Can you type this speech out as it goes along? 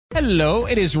Hello,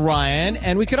 it is Ryan,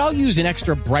 and we could all use an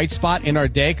extra bright spot in our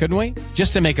day, couldn't we?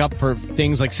 Just to make up for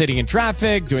things like sitting in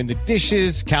traffic, doing the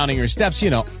dishes, counting your steps,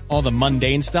 all the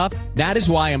mundane stuff. That is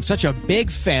why I'm such a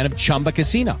big fan of Chumba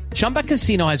Casino. Chumba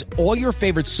Casino has all your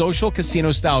favorite social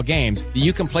casino-style games that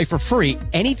you can play for free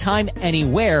anytime,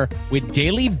 anywhere with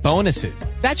daily bonuses.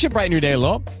 That should brighten your day a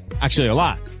little. Actually, a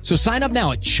lot. So sign up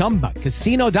now at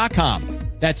ChumbaCasino.com.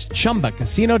 That's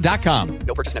ChumbaCasino.com.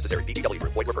 No purchase necessary. VGW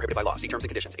Group. Void where prohibited by law. See terms and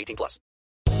conditions. 18+.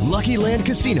 Lucky Land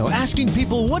Casino, asking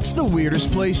people, what's the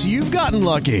weirdest place you've gotten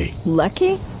lucky?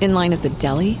 Lucky? In line at the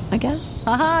deli, I guess?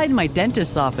 Aha, in my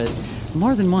dentist's office.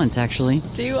 More than once, actually.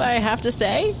 Do I have to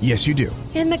say? Yes, you do.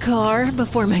 In the car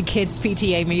before my kids'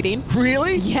 PTA meeting.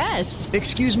 Really? Yes.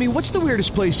 Excuse me, what's the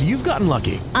weirdest place you've gotten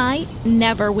lucky? I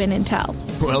never win and tell.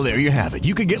 Well, there you have it.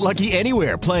 You can get lucky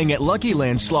anywhere, playing at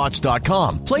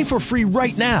LuckyLandSlots.com. Play for free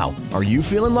right now. Are you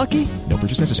feeling lucky? No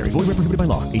purchase necessary. Void where prohibited by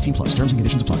law. 18+. Terms and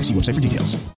conditions apply. See website for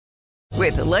details.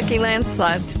 With the Lucky Land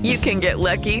Slots, you can get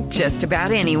lucky just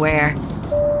about anywhere.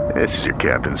 This is your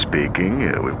captain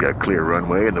speaking. We've got clear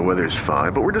runway and the weather's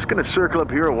fine, but we're just going to circle up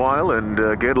here a while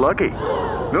and get lucky.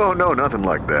 No, nothing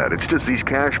like that. It's just these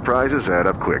cash prizes add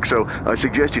up quick. So I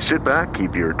suggest you sit back,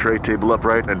 keep your tray table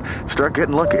upright, and start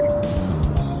getting lucky.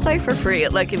 Play for free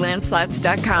at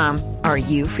LuckyLandSlots.com. Are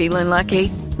you feeling lucky?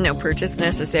 No purchase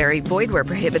necessary. Void where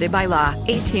prohibited by law.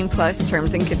 18+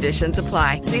 terms and conditions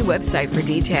apply. See website for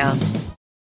details.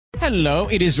 Hello,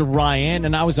 it is Ryan,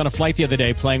 and I was on a flight the other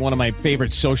day playing one of my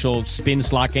favorite social spin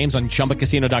slot games on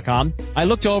ChumbaCasino.com. I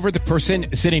looked over at the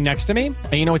person sitting next to me,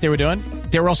 and you know what they were doing?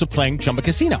 They were also playing Chumba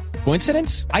Casino.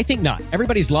 Coincidence? I think not.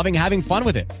 Everybody's loving having fun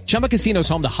with it. Chumba Casino is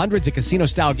home to hundreds of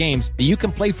casino-style games that you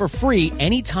can play for free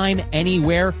anytime,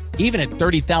 anywhere, even at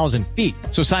 30,000 feet.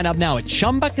 So sign up now at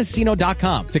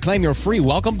ChumbaCasino.com to claim your free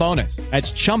welcome bonus.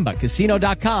 That's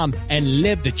ChumbaCasino.com and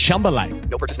live the Chumba life.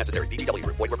 No purchase necessary. VGW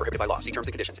Group. Void where prohibited by law. See terms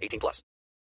and conditions. 18+.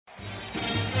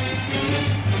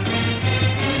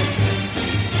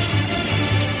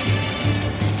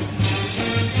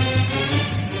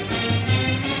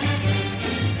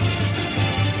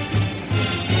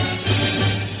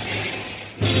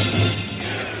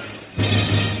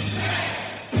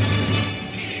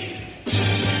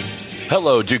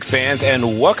 Hello, Duke fans,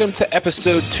 and welcome to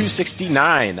episode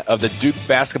 269 of the Duke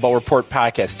Basketball Report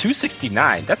podcast.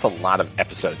 269, that's a lot of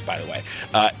episodes, by the way.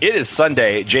 It is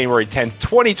Sunday, January 10th,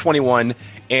 2021,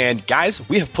 and guys,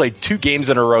 we have played 2 games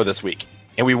in a row this week,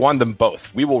 and we won them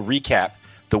both. We will recap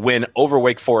the win over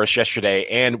Wake Forest yesterday,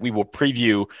 and we will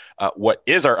preview what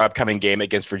is our upcoming game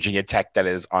against Virginia Tech that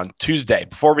is on Tuesday.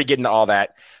 Before we get into all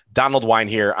that, Donald Wine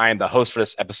here. I am the host for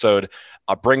this episode.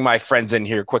 I'll bring my friends in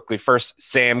here quickly. First,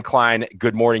 Sam Klein.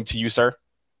 Good morning to you, sir.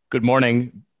 Good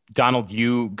morning. Donald,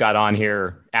 you got on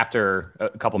here after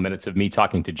a couple minutes of me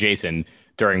talking to Jason,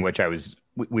 during which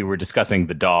we were discussing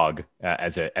the dog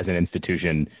as an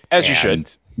institution. As you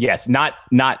should. Yes, not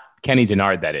Kenny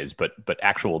Denard, that is, but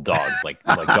actual dogs, like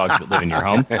dogs that live in your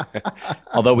home.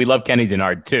 Although we love Kenny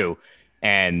Denard too.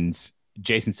 And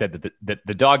Jason said that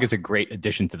the dog is a great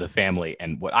addition to the family.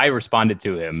 And what I responded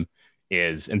to him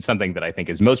is, and something that I think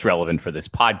is most relevant for this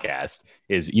podcast,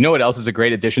 is, you know what else is a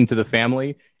great addition to the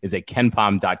family? Is a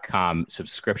KenPom.com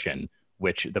subscription,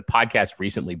 which the podcast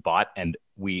recently bought. And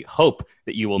we hope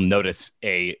that you will notice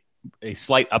a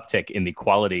slight uptick in the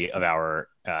quality of our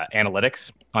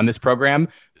analytics on this program,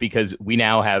 because we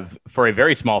now have, for a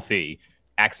very small fee,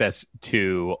 access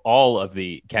to all of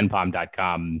the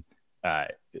KenPom.com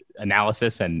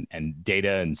analysis and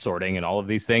data and sorting and all of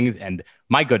these things. And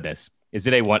my goodness, is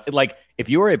it if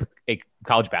you were a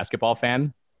college basketball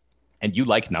fan and you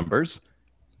like numbers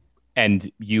and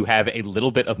you have a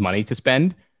little bit of money to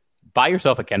spend, buy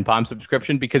yourself a KenPom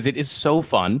subscription, because it is so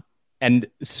fun and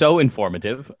so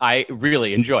informative. I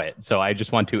really enjoy it. So I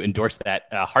just want to endorse that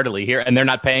heartily here. And they're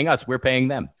not paying us. We're paying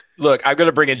them. Look, I'm going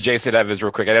to bring in Jason Evans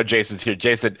real quick. I know Jason's here.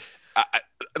 Jason,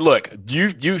 look,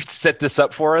 you set this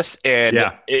up for us,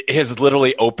 and it has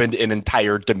literally opened an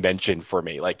entire dimension for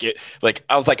me. I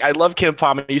was like, I love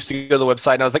KenPom. I used to go to the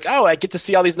website, and I was like, oh, I get to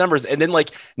see all these numbers. And then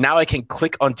now I can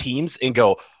click on teams and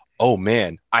go, oh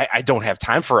man, I don't have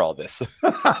time for all this.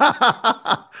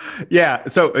 Yeah.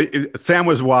 So Sam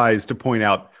was wise to point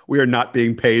out we are not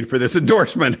being paid for this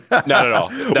endorsement. Not at all.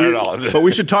 Not at all. But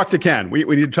we should talk to Ken. We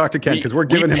need to talk to Ken, because we're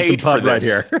giving him some pub right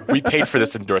here. We paid for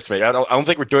this endorsement. I don't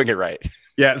think we're doing it right.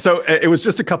 Yeah. So it was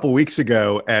just a couple of weeks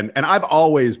ago. And I've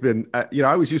always been, I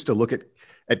always used to look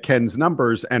at Ken's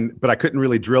numbers, but I couldn't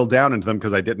really drill down into them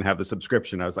because I didn't have the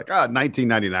subscription. I was like,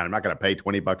 $19.99. I'm not going to pay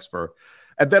 $20 for.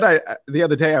 And then the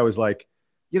other day I was like,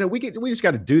 we just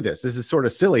got to do this. This is sort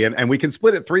of silly, and we can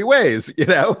split it 3 ways.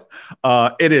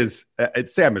 Sam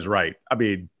is right. I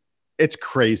mean, it's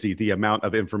crazy the amount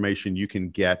of information you can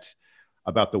get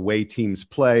about the way teams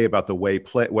play, about the way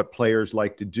what players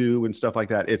like to do and stuff like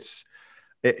that.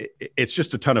 It's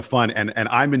just a ton of fun, and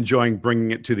I'm enjoying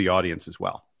bringing it to the audience as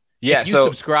well. Yeah. If you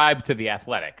subscribe to The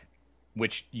Athletic,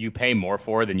 which you pay more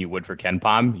for than you would for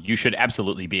KenPom, you should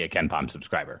absolutely be a KenPom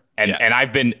subscriber. And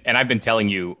I've been telling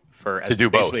you for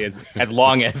as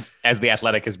long as The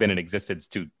Athletic has been in existence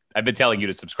I've been telling you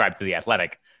to subscribe to The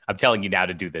Athletic. I'm telling you now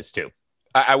to do this too.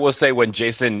 I will say, when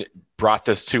Jason brought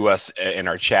this to us in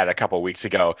our chat a couple of weeks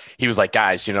ago, he was like,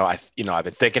 guys, I've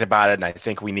been thinking about it, and I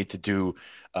think we need to do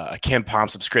a KenPom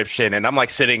subscription. And I'm like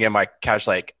sitting in my couch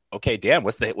like, okay, damn,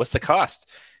 what's the cost?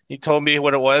 He told me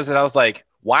what it was, and I was like,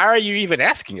 why are you even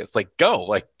asking us? Like, go,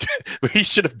 like, we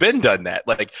should have been done that.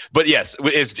 Like, but yes,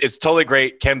 it's totally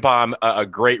great. KenPom, a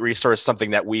great resource,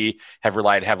 something that we have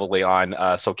relied heavily on.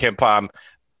 So KenPom,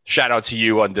 shout out to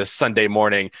you on this Sunday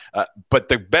morning. But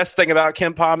the best thing about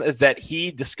KenPom is that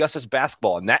he discusses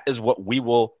basketball, and that is what we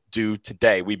will do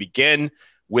today. We begin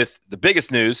with the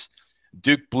biggest news.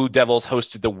 Duke Blue Devils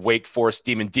hosted the Wake Forest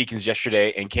Demon Deacons yesterday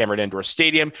in Cameron Indoor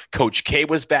Stadium. Coach K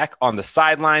was back on the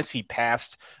sidelines. He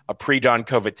passed a pre-dawn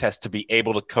COVID test to be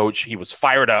able to coach. He was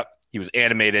fired up. He was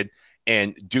animated.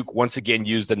 And Duke once again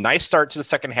used a nice start to the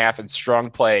second half and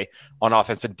strong play on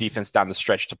offense and defense down the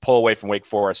stretch to pull away from Wake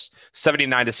Forest.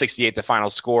 79-68, the final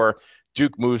score.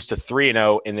 Duke moves to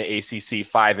 3-0 in the ACC,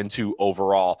 5-2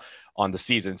 overall on the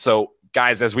season. So,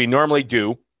 guys, as we normally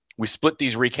do, we split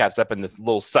these recaps up into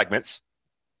little segments.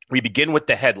 We begin with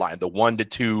the headline, the 1 to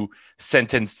 2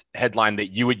 sentence headline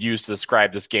that you would use to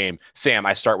describe this game. Sam,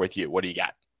 I start with you. What do you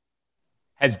got?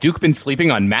 Has Duke been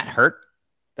sleeping on Matt Hurt?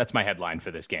 That's my headline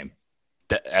for this game.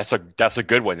 That's a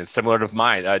good one. It's similar to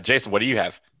mine. Jason, what do you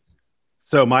have?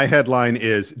 So my headline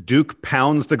is Duke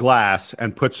pounds the glass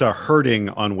and puts a hurting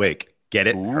on Wake. Get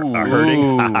it? Ooh, a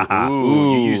hurting.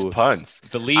 Ooh, you use puns.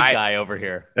 The lead guy over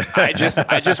here. I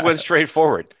just went straight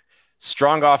forward.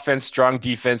 Strong offense, strong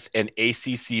defense, and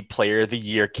ACC Player of the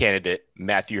Year candidate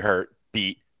Matthew Hurt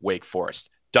beat Wake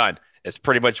Forest. Done. It's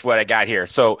pretty much what I got here.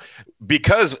 So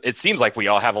because it seems like we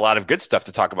all have a lot of good stuff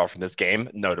to talk about from this game,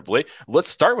 notably, let's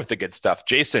start with the good stuff.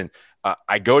 Jason,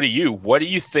 I go to you. What do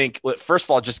you think? First of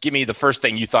all, just give me the first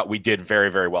thing you thought we did very,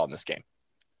 very well in this game.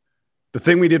 The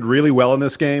thing we did really well in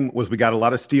this game was we got a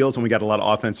lot of steals and we got a lot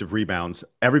of offensive rebounds.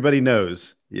 Everybody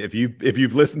knows, if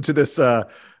you've listened to this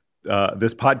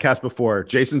this podcast before,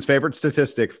 Jason's favorite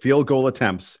statistic, field goal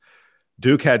attempts.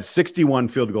 Duke had 61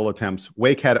 field goal attempts.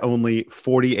 Wake had only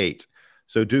 48.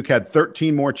 So Duke had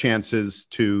 13 more chances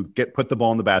to put the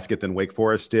ball in the basket than Wake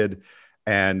Forest did.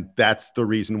 And that's the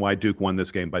reason why Duke won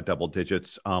this game by double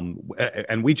digits.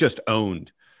 And we just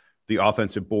owned the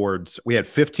offensive boards. We had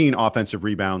 15 offensive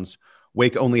rebounds.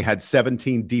 Wake only had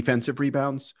 17 defensive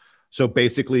rebounds. So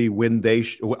basically when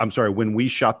we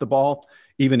shot the ball,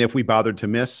 even if we bothered to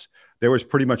miss, there was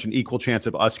pretty much an equal chance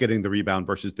of us getting the rebound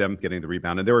versus them getting the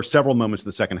rebound. And there were several moments in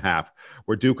the second half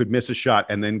where Duke would miss a shot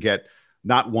and then get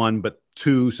not one, but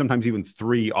two, sometimes even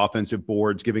three offensive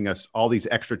boards, giving us all these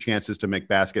extra chances to make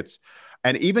baskets.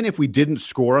 And even if we didn't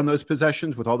score on those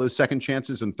possessions with all those second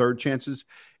chances and third chances,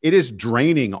 it is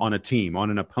draining on a team, on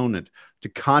an opponent, to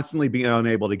constantly be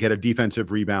unable to get a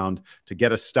defensive rebound, to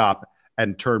get a stop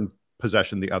and turn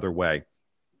possession the other way.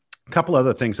 A couple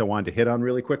other things I wanted to hit on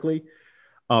really quickly.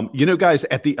 Guys,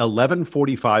 at the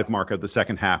 11:45 mark of the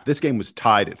second half, this game was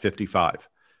tied at 55.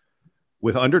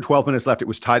 With under 12 minutes left, it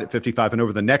was tied at 55. And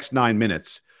over the next 9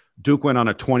 minutes, Duke went on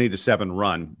a 20-7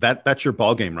 run. That's your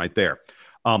ball game right there.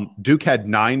 Duke had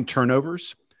 9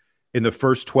 turnovers in the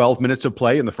first 12 minutes of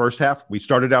play in the first half. We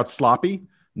started out sloppy,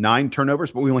 9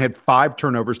 turnovers, but we only had 5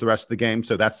 turnovers the rest of the game.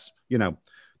 So that's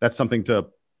something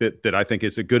that I think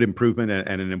is a good improvement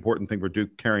and an important thing for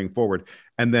Duke carrying forward.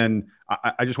 And then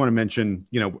I just want to mention,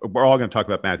 we're all going to talk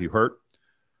about Matthew Hurt,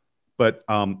 but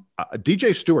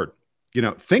DJ Stewart,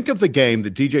 think of the game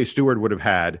that DJ Stewart would have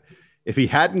had if he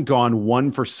hadn't gone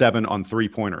 1 for 7 on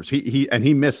 3-pointers.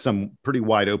 He missed some pretty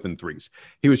wide open threes.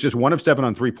 He was just 1 of 7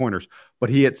 on 3-pointers, but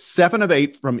he hit 7 of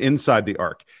 8 from inside the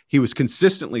arc. He was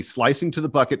consistently slicing to the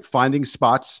bucket, finding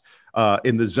spots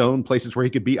in the zone, places where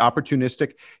he could be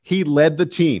opportunistic. He led the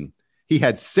team. He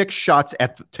had 6 shots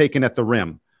taken at the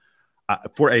rim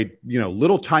for a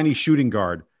little tiny shooting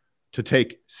guard to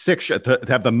take 6 to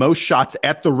have the most shots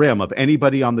at the rim of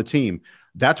anybody on the team.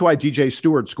 That's why DJ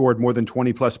Stewart scored more than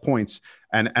 20 plus points.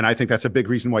 And I think that's a big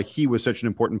reason why he was such an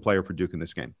important player for Duke in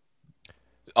this game.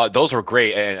 Those were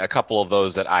great, and a couple of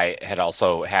those that I had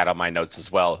also had on my notes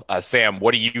as well. Sam,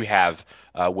 what do you have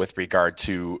with regard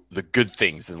to the good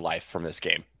things in life from this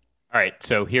game? All right,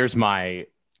 so here's my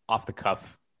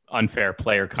off-the-cuff unfair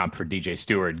player comp for DJ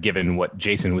Stewart, given what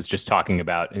Jason was just talking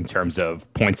about in terms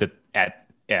of points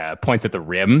at points at the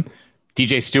rim.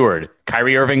 DJ Stewart,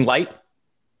 Kyrie Irving light,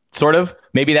 sort of.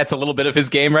 Maybe that's a little bit of his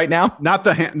game right now. Not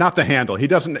the handle. He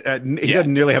doesn't. He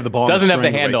doesn't nearly have the ball. Doesn't have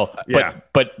the handle. Yeah.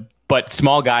 But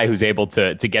small guy who's able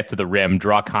to get to the rim,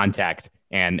 draw contact,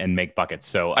 and make buckets.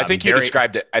 So I think you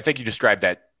described it. I think you described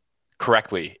that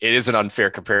correctly. It is an unfair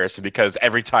comparison because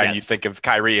every time you think of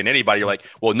Kyrie and anybody, you're like,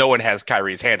 well, no one has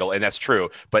Kyrie's handle, and that's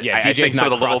true. But I think some of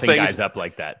the little things guys up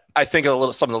like that. I think some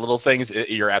of the little things,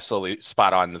 you're absolutely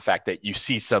spot on. The fact that you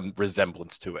see some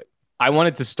resemblance to it. I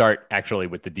wanted to start actually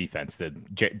with the defense.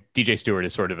 DJ Stewart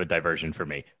is sort of a diversion for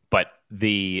me, but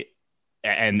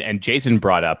and Jason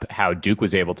brought up how Duke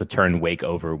was able to turn Wake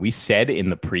over. We said in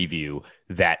the preview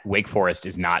that Wake Forest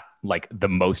is not like the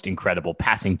most incredible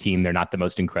passing team. They're not the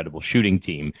most incredible shooting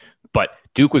team, but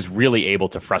Duke was really able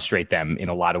to frustrate them in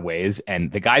a lot of ways.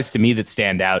 And the guys to me that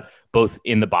stand out both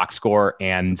in the box score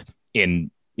and in,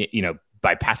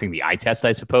 by passing the eye test,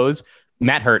 I suppose,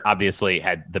 Matt Hurt obviously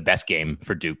had the best game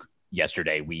for Duke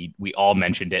yesterday. We all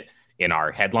mentioned it in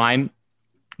our headline,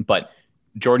 but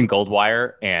Jordan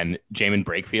Goldwire and Jamin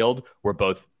Brakefield were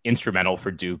both instrumental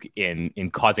for Duke in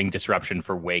causing disruption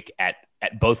for Wake at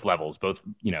both levels, both,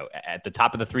 at the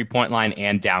top of the 3-point line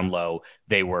and down low.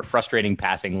 They were frustrating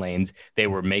passing lanes. They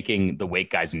were making the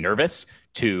Wake guys nervous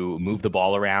to move the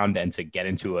ball around and to get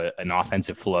into an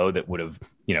offensive flow that would have,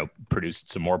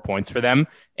 produced some more points for them.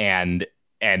 And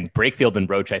Brakefield and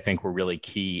Roach, I think, were really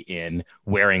key in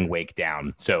wearing Wake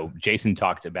down. So Jason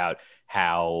talked about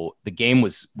how the game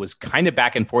was kind of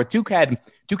back and forth. Duke had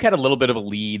a little bit of a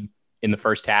lead in the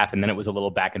first half, and then it was a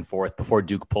little back and forth before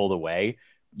Duke pulled away.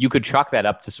 You could chalk that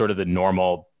up to sort of the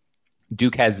normal.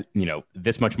 Duke has,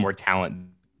 this much more talent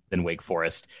than Wake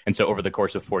Forest. And so over the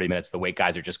course of 40 minutes, the Wake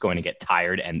guys are just going to get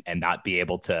tired and not be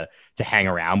able to hang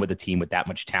around with a team with that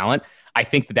much talent. I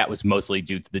think that was mostly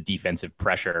due to the defensive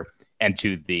pressure and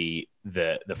to the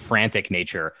frantic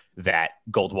nature that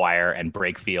Goldwire and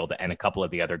Brakefield and a couple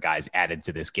of the other guys added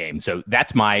to this game. So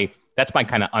that's my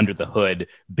kind of under the hood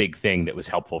big thing that was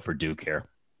helpful for Duke here.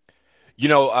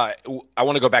 I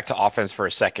want to go back to offense for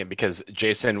a second because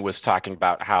Jason was talking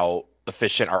about how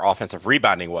efficient our offensive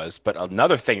rebounding was, but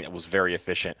another thing that was very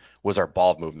efficient was our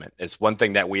ball movement. It's one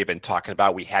thing that we have been talking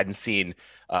about. We hadn't seen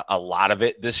a lot of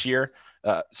it this year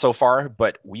so far,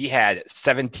 but we had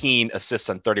 17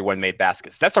 assists on 31 made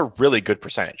baskets. That's a really good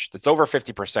percentage. That's over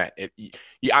 50%.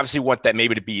 You obviously want that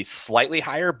maybe to be slightly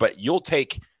higher, but you'll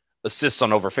take assists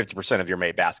on over 50% of your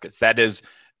made baskets. That is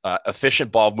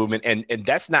efficient ball movement, and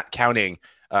that's not counting.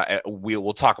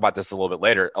 We'll talk about this a little bit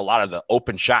later. A lot of the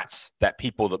open shots that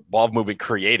the ball movement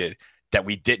created that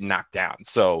we didn't knock down.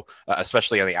 So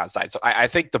especially on the outside. So I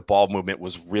think the ball movement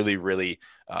was really, really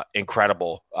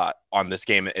incredible on this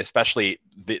game, especially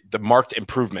the marked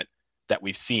improvement that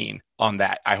we've seen on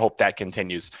that. I hope that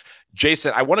continues.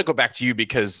 Jason, I want to go back to you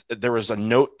because there was a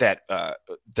note that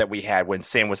we had when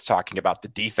Sam was talking about the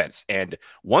defense. And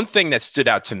one thing that stood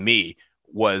out to me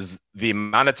was the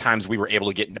amount of times we were able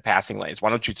to get into passing lanes. Why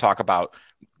don't you talk about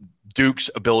Duke's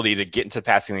ability to get into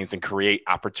passing lanes and create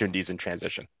opportunities in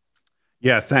transition?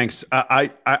 Yeah, thanks. I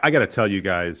got to tell you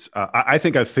guys, I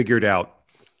think I've figured out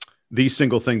the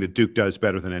single thing that Duke does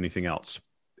better than anything else,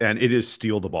 and it is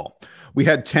steal the ball. We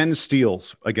had 10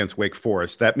 steals against Wake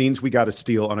Forest. That means we got a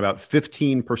steal on about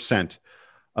 15%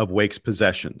 of Wake's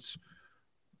possessions.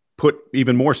 Put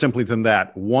even more simply than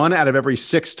that, 1 out of every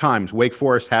 6 times Wake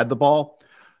Forest had the ball,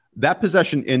 that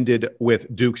possession ended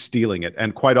with Duke stealing it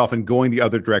and quite often going the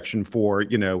other direction for, a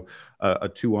 2-on-1,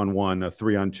 a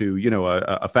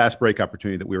 3-on-2, a fast break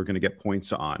opportunity that we were going to get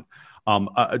points on.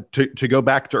 To go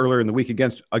back to earlier in the week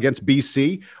against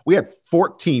BC, we had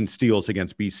 14 steals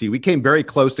against BC. We came very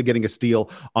close to getting a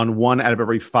steal on 1 out of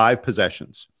every 5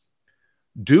 possessions.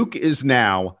 Duke is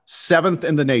now 7th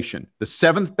in the nation, the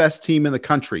 7th best team in the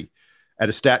country at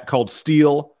a stat called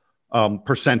steal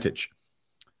percentage.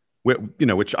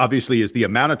 Which obviously is the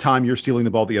amount of time you're stealing the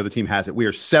ball, the other team has it. We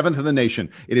are 7th in the nation.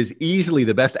 It is easily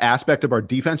the best aspect of our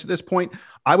defense at this point.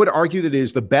 I would argue that it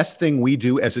is the best thing we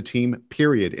do as a team,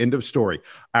 period. End of story.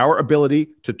 Our ability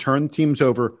to turn teams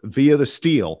over via the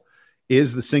steal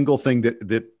is the single thing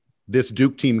that this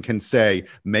Duke team can say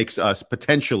makes us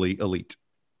potentially elite.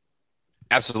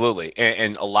 Absolutely.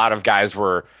 And a lot of guys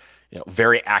were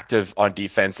very active on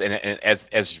defense. And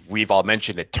as we've all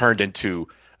mentioned, it turned into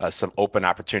some open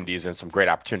opportunities and some great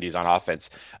opportunities on offense.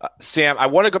 Sam, I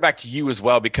want to go back to you as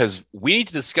well, because we need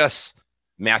to discuss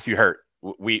Matthew Hurt.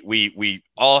 We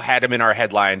all had him in our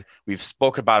headline. We've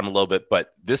spoken about him a little bit,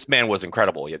 but this man was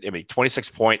incredible. I mean, 26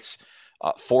 points,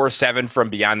 4-7 from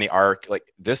beyond the arc. Like,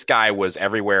 this guy was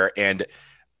everywhere. And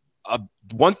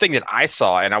one thing that I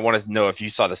saw, and I want to know if you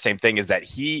saw the same thing, is that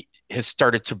he has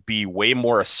started to be way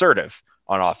more assertive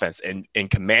on offense and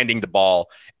commanding the ball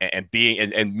and being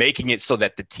and making it so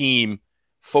that the team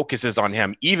focuses on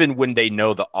him, even when they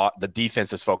know the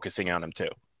defense is focusing on him too.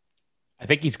 I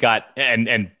think he's got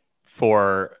and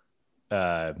for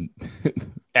at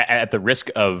the risk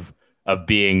of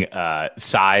being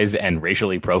size and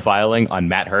racially profiling on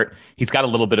Matt Hurt, he's got a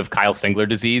little bit of Kyle Singler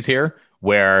disease here,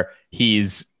 where he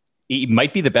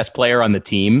might be the best player on the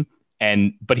team,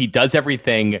 but he does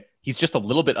everything. He's just a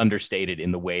little bit understated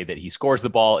in the way that he scores the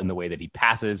ball, in the way that he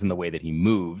passes, in the way that he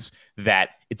moves, that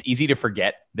it's easy to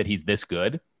forget that he's this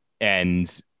good. And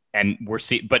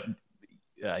but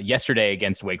yesterday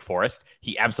against Wake Forest,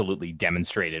 he absolutely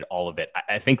demonstrated all of it.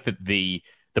 I think that the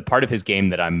part of his game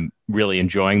that I'm really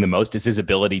enjoying the most is his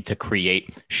ability to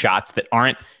create shots that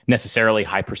aren't necessarily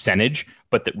high percentage,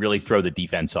 but that really throw the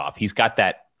defense off. He's got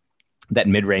that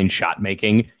mid-range shot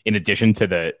making in addition to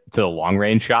the long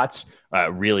range shots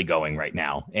really going right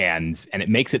now. And it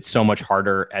makes it so much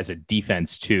harder as a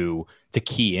defense to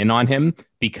key in on him,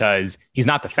 because he's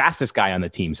not the fastest guy on the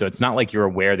team. So it's not like you're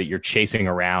aware that you're chasing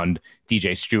around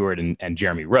DJ Stewart and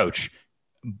Jeremy Roach,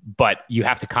 but you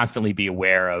have to constantly be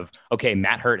aware of, okay,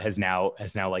 Matt Hurt has now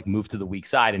like moved to the weak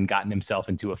side and gotten himself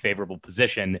into a favorable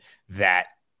position that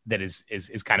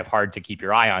is kind of hard to keep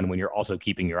your eye on when you're also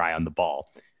keeping your eye on the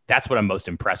ball. That's what I'm most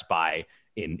impressed by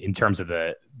in terms of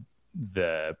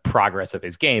the progress of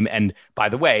his game. And by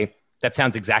the way, that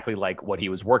sounds exactly like what he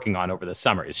was working on over the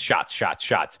summer, is shots,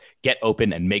 get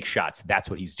open and make shots. That's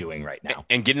what he's doing right now.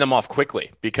 And getting them off quickly,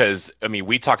 because, I mean,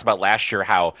 we talked about last year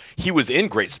how he was in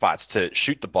great spots to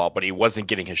shoot the ball, but he wasn't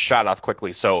getting his shot off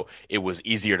quickly. So it was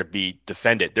easier to be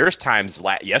defended. There's times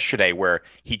yesterday where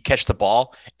he'd catch the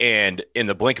ball and in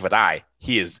the blink of an eye,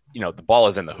 the ball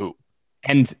is in the hoop.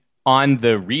 And on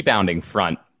the rebounding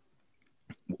front,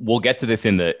 we'll get to this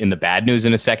in the bad news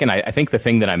in a second. I think the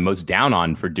thing that I'm most down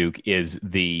on for Duke is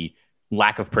the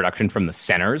lack of production from the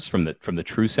centers, from the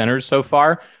true centers so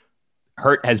far.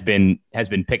 Hurt has been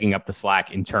picking up the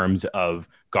slack in terms of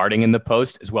guarding in the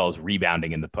post as well as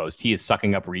rebounding in the post. He is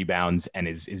sucking up rebounds and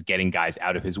is getting guys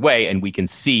out of his way, and we can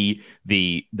see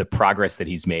the progress that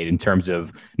he's made in terms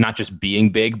of not just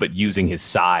being big, but using his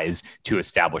size to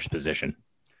establish position.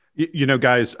 You know,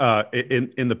 guys,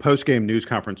 in the post-game news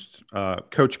conference,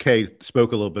 Coach K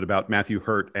spoke a little bit about Matthew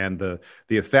Hurt and the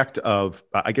effect of,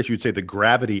 I guess you would say, the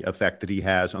gravity effect that he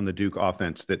has on the Duke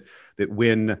offense. That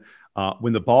when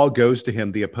the ball goes to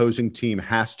him, the opposing team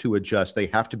has to adjust. They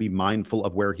have to be mindful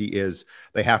of where he is.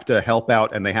 They have to help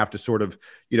out, and they have to sort of,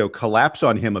 collapse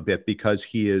on him a bit because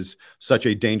he is such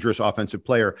a dangerous offensive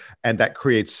player, and that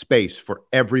creates space for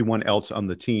everyone else on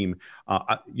the team.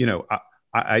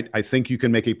 I think you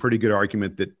can make a pretty good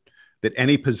argument that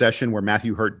any possession where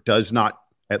Matthew Hurt does not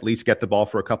at least get the ball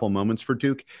for a couple moments for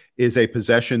Duke is a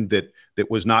possession that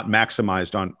was not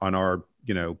maximized on our,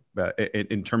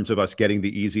 in terms of us getting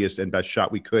the easiest and best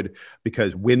shot we could,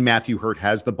 because when Matthew Hurt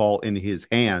has the ball in his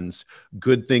hands,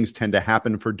 good things tend to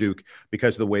happen for Duke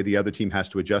because of the way the other team has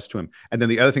to adjust to him. And then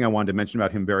the other thing I wanted to mention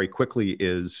about him very quickly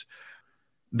is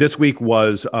this week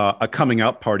was a coming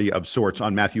out party of sorts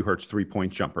on Matthew Hurt's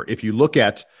three-point jumper. If you look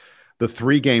at the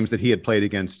three games that he had played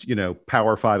against,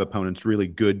 Power 5 opponents, really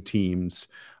good teams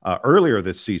earlier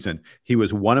this season, he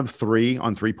was 1 of 3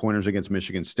 on three-pointers against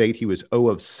Michigan State. He was 0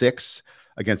 of 6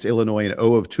 against Illinois and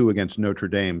 0 of 2 against Notre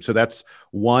Dame. So that's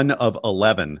 1 of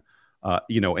 11,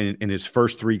 in his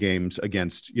first 3 games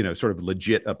against, sort of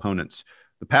legit opponents.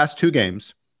 The past 2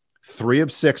 games, 3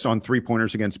 of 6 on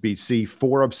three-pointers against BC,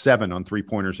 4 of 7 on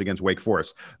three-pointers against Wake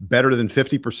Forest. Better than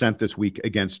 50% this week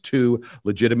against 2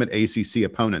 legitimate ACC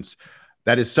opponents.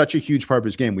 That is such a huge part of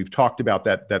his game. We've talked about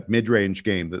that mid-range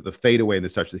game, the fadeaway and the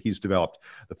such that he's developed.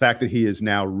 The fact that he is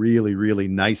now really, really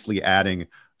nicely adding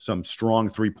some strong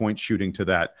three-point shooting to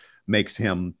that makes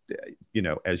him,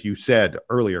 as you said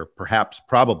earlier,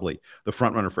 probably the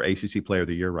front runner for ACC Player of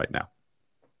the Year right now.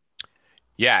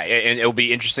 Yeah, and it'll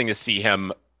be interesting to see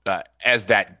him as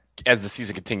the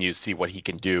season continues, see what he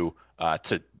can do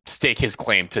to stake his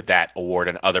claim to that award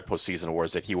and other postseason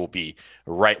awards that he will be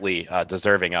rightly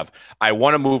deserving of. I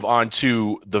want to move on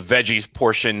to the veggies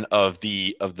portion of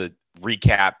the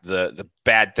recap, the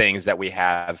bad things that we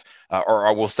have, or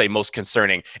I will say most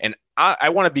concerning. And I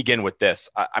want to begin with this.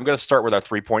 I'm going to start with our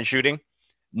 3-point shooting.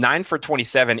 9 for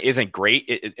 27 isn't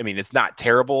great. I mean, it's not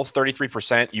terrible.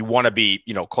 33%. You want to be,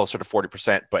 closer to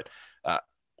 40%, but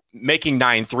making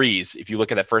 9 threes, if you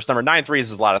look at that first number, 9 threes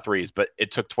is a lot of threes, but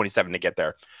it took 27 to get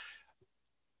there.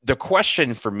 The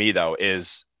question for me, though,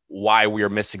 is why we are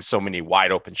missing so many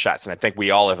wide open shots. And I think we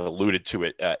all have alluded to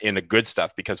it in the good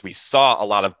stuff, because we saw a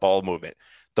lot of ball movement.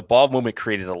 The ball movement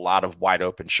created a lot of wide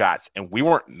open shots, and we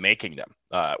weren't making them.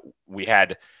 We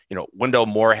had, Wendell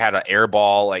Moore had an air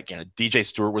ball. DJ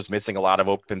Stewart was missing a lot of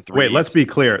open threes. Wait, let's be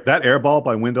clear. That air ball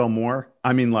by Wendell Moore,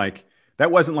 I mean,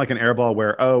 that wasn't like an air ball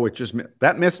where,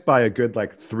 that missed by a good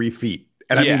 3 feet.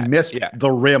 And missed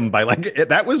the rim by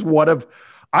that was one of,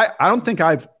 I don't think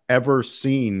I've ever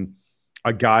seen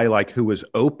a guy who was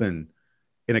open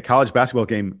in a college basketball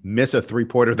game miss a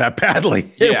 3-pointer that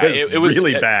badly. It was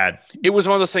really bad. It was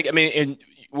one of those things. I mean, and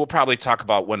we'll probably talk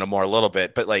about Wendell Moore a little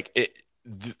bit, but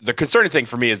the concerning thing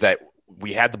for me is that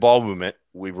we had the ball movement.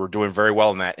 We were doing very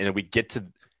well in that. And then we get to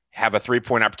have a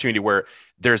 3-point opportunity where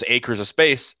there's acres of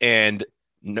space and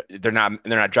they're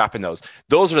not dropping those.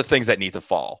 Those are the things that need to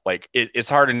fall. It's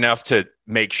hard enough to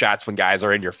make shots when guys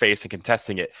are in your face and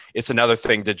contesting it. It's another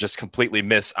thing to just completely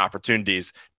miss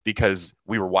opportunities because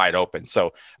we were wide open.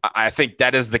 So I think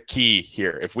that is the key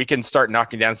here. If we can start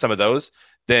knocking down some of those,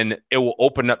 then it will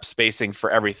open up spacing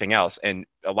for everything else. And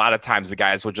a lot of times the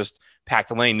guys will just pack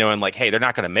the lane knowing hey, they're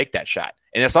not going to make that shot.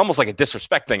 And it's almost like a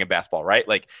disrespect thing in basketball, right?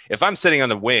 If I'm sitting on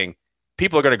the wing,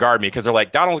 people are going to guard me because they're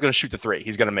Donald's going to shoot the 3.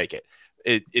 He's going to make it.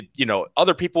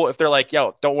 Other people, if they're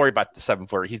yo, don't worry about the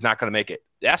 7-footer, he's not going to make it.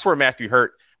 That's where Matthew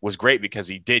Hurt was great, because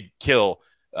he did kill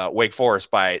Wake Forest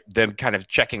by them kind of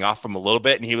checking off him a little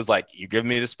bit. And he was you give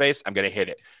me the space, I'm going to hit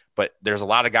it. But there's a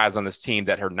lot of guys on this team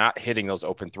that are not hitting those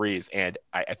open threes. And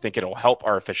I think it'll help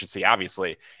our efficiency,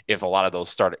 obviously, if a lot of those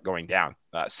start going down.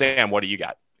 Sam, what do you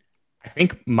got? I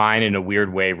think mine, in a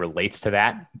weird way, relates to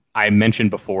that. I mentioned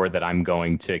before that I'm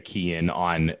going to key in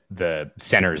on the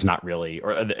centers not really,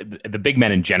 or the big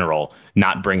men in general,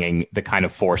 not bringing the kind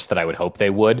of force that I would hope they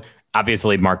would.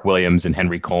 Obviously, Mark Williams and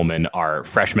Henry Coleman are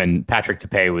freshmen. Patrick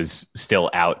Tape was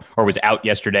still out, or was out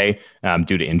yesterday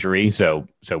due to injury. So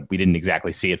we didn't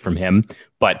exactly see it from him.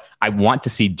 But I want to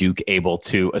see Duke able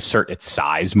to assert its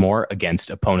size more against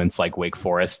opponents like Wake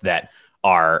Forest that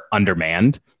are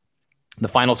undermanned. The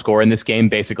final score in this game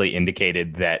basically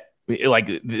indicated that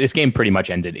this game pretty much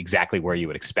ended exactly where you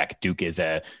would expect. Duke was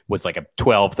a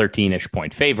 12, 13-ish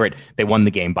point favorite. They won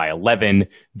the game by 11.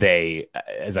 They,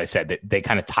 as I said, they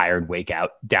kind of tired Wake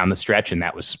out down the stretch, and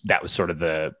that was sort of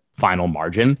the final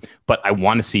margin. But I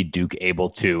want to see Duke able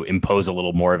to impose a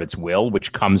little more of its will,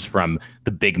 which comes from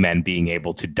the big men being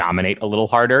able to dominate a little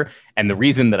harder. And the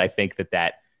reason that I think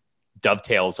that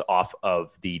dovetails off of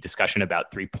the discussion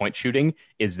about 3-point shooting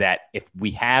is that if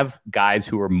we have guys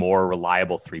who are more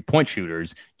reliable 3-point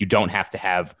shooters, you don't have to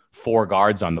have 4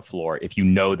 guards on the floor if you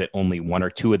know that only 1 or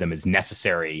 2 of them is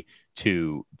necessary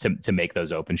to make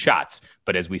those open shots.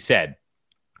 But as we said,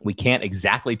 we can't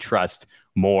exactly trust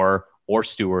Moore or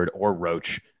Stewart or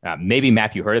Roach. Maybe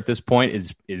Matthew Hurt at this point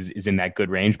is in that good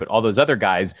range, but all those other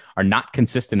guys are not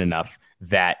consistent enough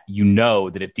that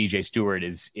that if DJ Stewart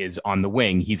is on the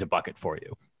wing, he's a bucket for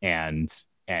you. And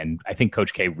I think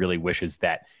Coach K really wishes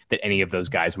that any of those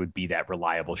guys would be that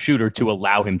reliable shooter to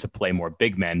allow him to play more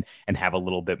big men and have a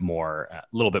little bit more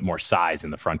size in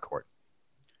the front court.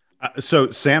 So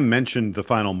Sam mentioned the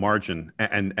final margin,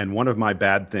 and one of my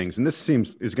bad things, and this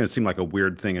is going to seem like a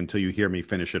weird thing until you hear me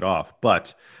finish it off,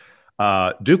 but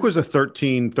Duke was a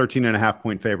 13 and a half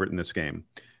point favorite in this game.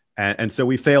 And so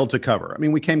we failed to cover. I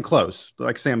mean, we came close,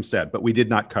 like Sam said, but we did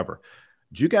not cover.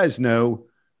 Do you guys know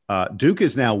Duke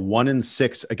is now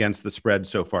 1-6 against the spread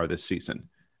so far this season?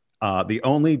 The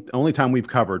only time we've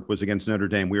covered was against Notre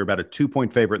Dame. We were about a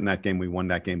 2-point favorite in that game. We won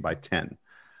that game by 10.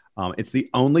 It's the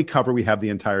only cover we have the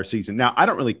entire season. Now, I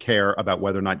don't really care about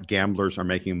whether or not gamblers are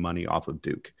making money off of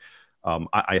Duke.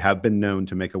 I have been known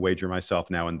to make a wager myself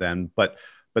now and then, but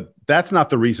that's not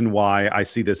the reason why I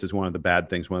see this as one of the bad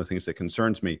things, one of the things that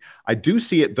concerns me. I do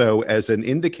see it, though, as an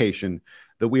indication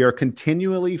that we are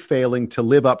continually failing to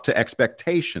live up to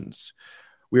expectations.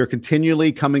 We are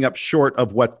continually coming up short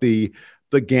of what the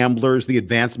gamblers, the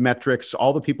advanced metrics,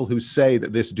 all the people who say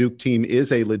that this Duke team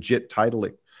is a legit title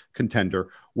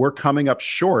contender. We're coming up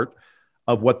short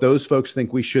of what those folks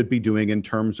think we should be doing in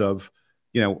terms of,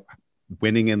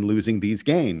 winning and losing these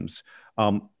games.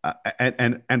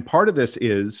 And part of this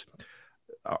is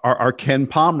our Ken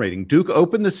Pom rating. Duke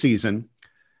opened the season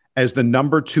as the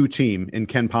number 2 team in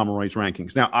Ken Pomeroy's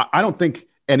rankings. Now, I don't think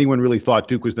anyone really thought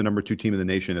Duke was the number 2 team in the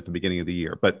nation at the beginning of the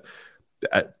year, but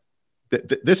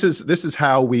this is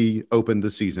how we opened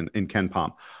the season in Ken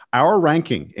Pom. Our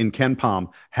ranking in Ken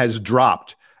Pom has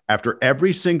dropped After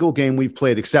every single game we've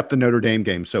played, except the Notre Dame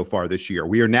game so far this year,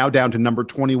 we are now down to number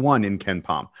 21 in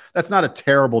KenPom. That's not a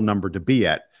terrible number to be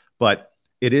at, but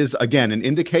it is, again, an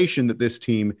indication that this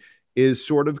team is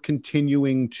sort of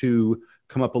continuing to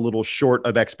come up a little short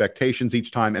of expectations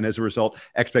each time. And as a result,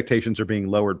 expectations are being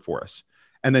lowered for us.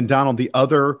 And then, Donald, the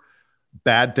other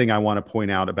bad thing I want to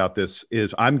point out about this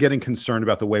is I'm getting concerned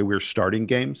about the way we're starting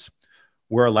games.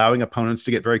 We're allowing opponents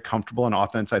to get very comfortable on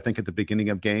offense, I think, at the beginning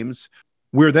of games.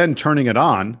 We're then turning it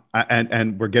on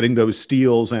and we're getting those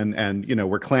steals and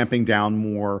we're clamping down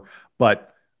more.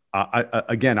 But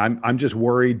I'm just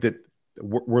worried that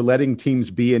we're letting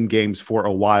teams be in games for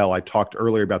a while. I talked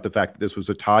earlier about the fact that this was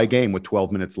a tie game with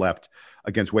 12 minutes left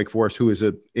against Wake Forest, who is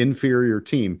an inferior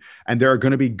team. And there are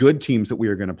going to be good teams that we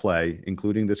are going to play,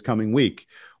 including this coming week,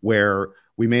 where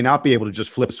we may not be able to just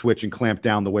flip a switch and clamp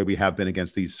down the way we have been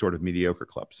against these sort of mediocre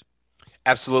clubs.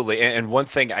 Absolutely. And one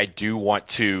thing I do want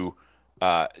to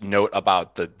note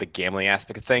about the gambling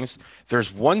aspect of things,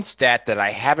 there's one stat that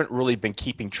I haven't really been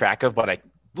keeping track of, but I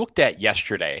looked at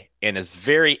yesterday and is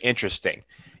very interesting.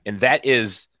 And that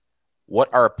is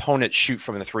what our opponents shoot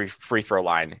from the free throw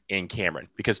line in Cameron.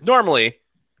 Because normally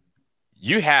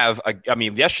you have,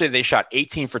 yesterday they shot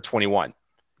 18 for 21.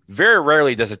 Very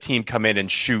rarely does a team come in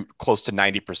and shoot close to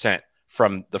 90%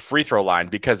 from the free throw line,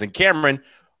 because in Cameron,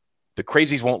 the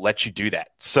crazies won't let you do that.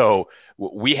 So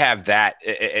we have that.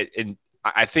 And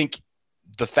I think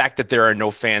the fact that there are no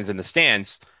fans in the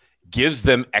stands gives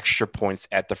them extra points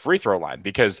at the free throw line,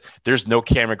 because there's no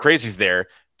Cameron crazies there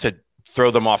to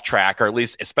throw them off track, or at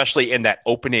least especially in that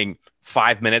opening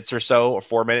 5 minutes or so, or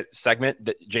 4 minute segment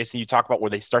that Jason, you talk about, where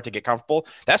they start to get comfortable.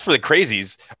 That's where the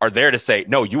crazies are there to say,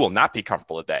 no, you will not be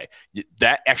comfortable today.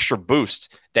 That extra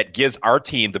boost that gives our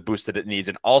team the boost that it needs,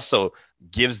 and also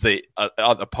gives the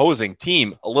opposing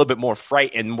team a little bit more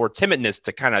fright and more timidness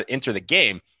to kind of enter the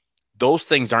game. Those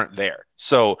things aren't there.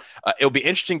 So it'll be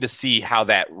interesting to see how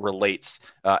that relates.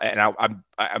 And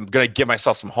I'm going to give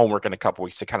myself some homework in a couple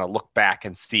weeks to kind of look back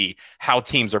and see how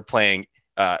teams are playing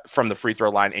from the free throw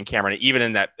line in Cameron, even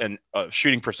in that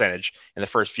shooting percentage in the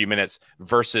first few minutes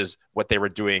versus what they were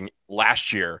doing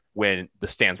last year when the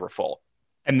stands were full.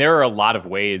 And there are a lot of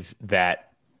ways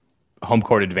that home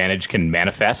court advantage can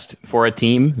manifest for a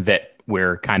team that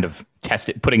we're kind of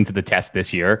putting to the test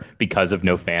this year because of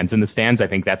no fans in the stands. I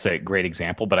think that's a great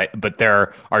example, but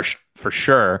there are for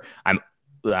sure,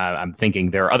 I'm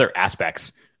thinking there are other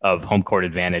aspects of home court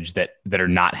advantage that are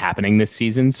not happening this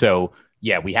season. So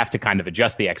yeah, we have to kind of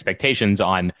adjust the expectations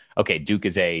on, okay, Duke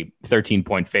is a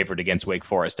 13-point favorite against Wake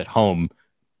Forest at home.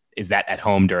 Is that at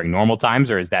home during normal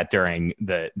times, or is that during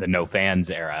the no fans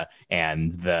era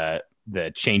and the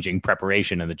changing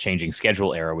preparation and the changing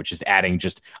schedule era, which is adding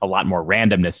just a lot more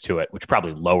randomness to it, which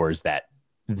probably lowers that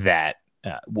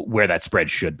where that spread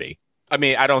should be. I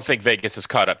mean, I don't think Vegas has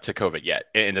caught up to COVID yet,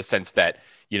 in the sense that,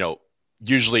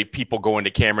 usually people go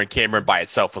into Cameron by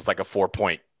itself was like a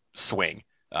 4-point swing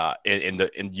in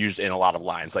a lot of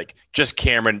lines, like just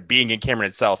Cameron being in Cameron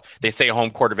itself. They say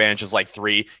home court advantage is like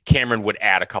 3. Cameron would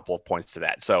add a couple of points to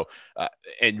that. So,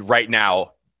 and right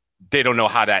now, they don't know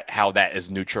how that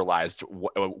is neutralized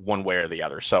one way or the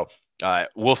other. So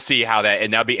we'll see how that,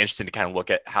 and that'll be interesting to kind of look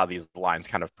at how these lines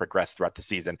kind of progress throughout the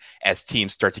season as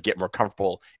teams start to get more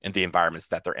comfortable in the environments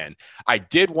that they're in. I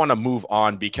did want to move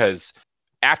on because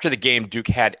after the game, Duke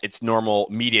had its normal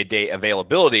media day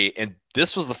availability, and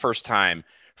this was the first time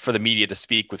for the media to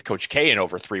speak with Coach K in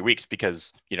over 3 weeks,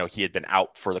 because, he had been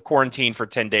out for the quarantine for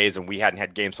 10 days and we hadn't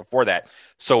had games before that.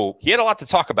 So he had a lot to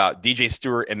talk about. DJ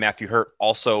Stewart and Matthew Hurt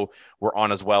also were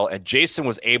on as well. And Jason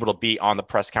was able to be on the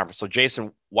press conference. So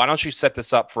Jason, why don't you set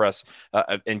this up for us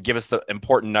and give us the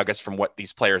important nuggets from what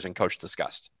these players and coach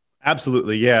discussed?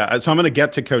 Absolutely. Yeah. So I'm going to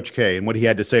get to Coach K and what he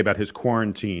had to say about his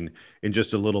quarantine in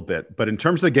just a little bit. But in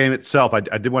terms of the game itself, I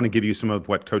did want to give you some of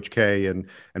what Coach K and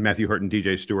Matthew Hurt and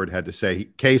DJ Stewart had to say.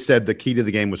 K said the key to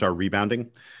the game was our rebounding.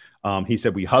 He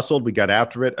said we hustled, we got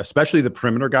after it, especially the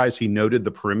perimeter guys. He noted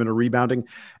the perimeter rebounding.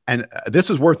 And this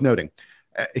is worth noting.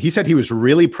 He said he was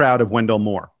really proud of Wendell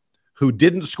Moore, who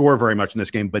didn't score very much in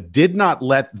this game, but did not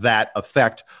let that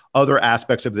affect other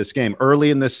aspects of this game. Early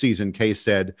in this season, Kay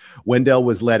said Wendell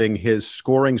was letting his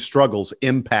scoring struggles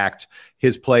impact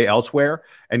his play elsewhere.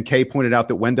 And Kay pointed out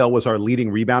that Wendell was our leading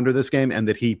rebounder this game and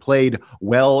that he played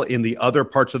well in the other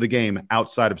parts of the game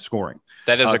outside of scoring.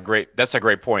 That's a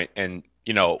great point. And,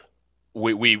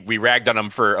 we ragged on him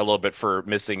for a little bit for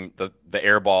missing the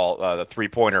air ball, the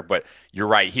 3-pointer, but you're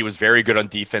right. He was very good on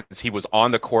defense. He was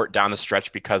on the court down the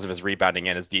stretch because of his rebounding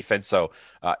and his defense. So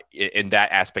in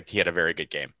that aspect, he had a very good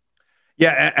game.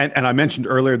 Yeah, and I mentioned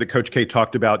earlier that Coach K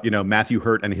talked about, Matthew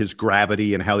Hurt and his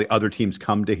gravity and how the other teams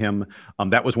come to him.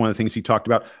 That was one of the things he talked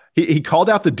about. He called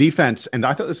out the defense, and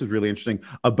I thought this was really interesting,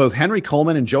 of both Henry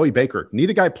Coleman and Joey Baker.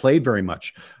 Neither guy played very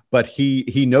much, but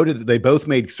he noted that they both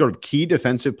made sort of key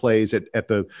defensive plays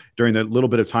during the little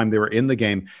bit of time they were in the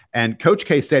game. And Coach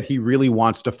K said he really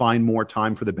wants to find more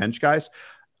time for the bench guys.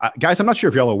 Guys, I'm not sure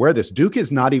if y'all are aware of this. Duke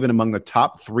is not even among the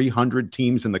top 300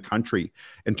 teams in the country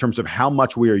in terms of how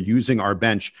much we are using our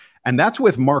bench. And that's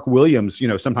with Mark Williams,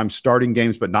 sometimes starting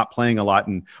games but not playing a lot,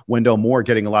 and Wendell Moore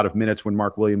getting a lot of minutes when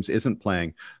Mark Williams isn't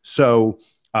playing. So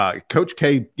Coach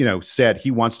K, said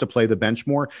he wants to play the bench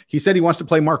more. He said he wants to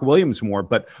play Mark Williams more,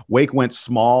 but Wake went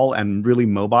small and really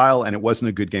mobile, and it wasn't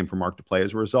a good game for Mark to play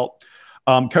as a result.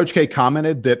 Coach K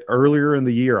commented that earlier in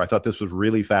the year, I thought this was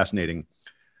really fascinating,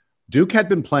 Duke had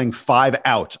been playing 5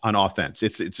 out on offense.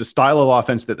 It's a style of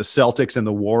offense that the Celtics and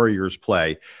the Warriors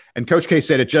play. And Coach K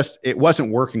said it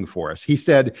wasn't working for us. He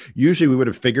said usually we would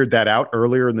have figured that out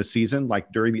earlier in the season,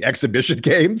 like during the exhibition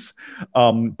games.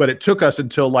 But it took us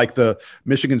until like the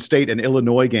Michigan State and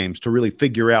Illinois games to really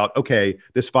figure out, okay,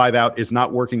 this 5 out is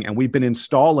not working. And we've been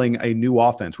installing a new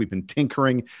offense. We've been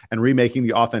tinkering and remaking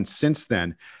the offense since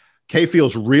then. K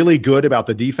feels really good about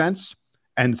the defense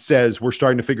and says we're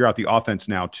starting to figure out the offense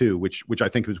now too, which I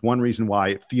think is one reason why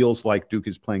it feels like Duke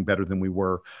is playing better than we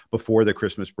were before the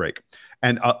Christmas break.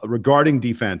 And regarding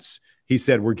defense, he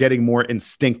said we're getting more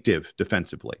instinctive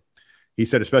defensively. He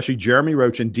said especially Jeremy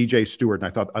Roach and DJ Stewart,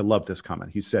 and I love this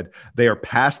comment. He said they are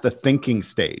past the thinking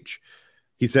stage.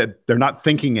 He said they're not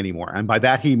thinking anymore, and by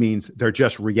that he means they're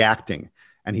just reacting.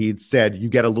 And he said you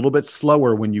get a little bit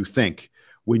slower when you think.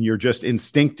 When you're just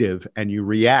instinctive and you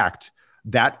react,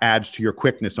 that adds to your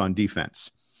quickness on defense.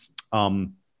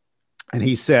 And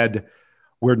he said,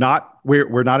 we're not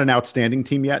an outstanding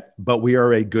team yet, but we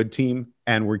are a good team,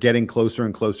 and we're getting closer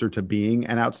and closer to being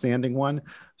an outstanding one.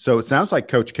 So it sounds like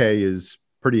Coach K is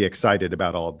pretty excited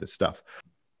about all of this stuff.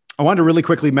 I wanted to really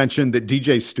quickly mention that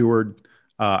DJ Stewart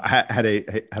had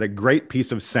a great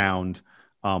piece of sound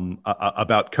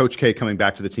about Coach K coming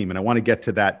back to the team. And I want to get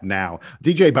to that now.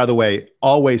 DJ, by the way,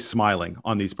 always smiling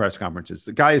on these press conferences.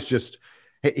 The guy is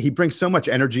he brings so much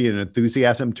energy and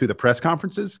enthusiasm to the press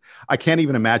conferences. I can't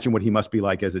even imagine what he must be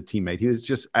like as a teammate. He is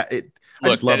just, I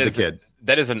just love the kid.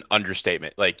 That is an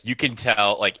understatement. Like you can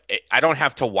tell, I don't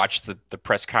have to watch the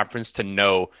press conference to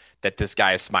know that this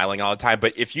guy is smiling all the time.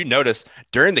 But if you notice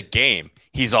during the game,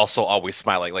 he's also always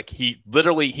smiling. Like he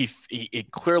literally, he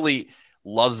clearly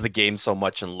loves the game so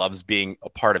much and loves being a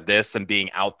part of this and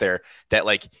being out there that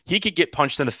he could get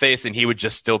punched in the face and he would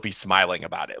just still be smiling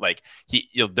about it.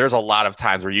 There's a lot of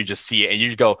times where you just see it and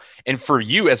you go, and for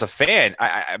you as a fan,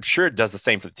 I'm sure it does the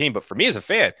same for the team, but for me as a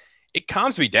fan, it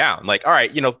calms me down. All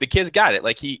right, the kid's got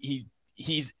it.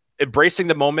 He's embracing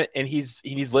the moment and he's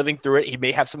living through it. He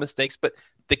may have some mistakes, but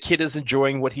the kid is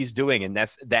enjoying what he's doing. And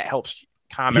that helps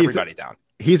calm everybody down.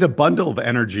 He's a bundle of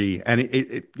energy,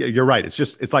 and you're right.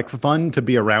 It's like fun to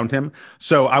be around him.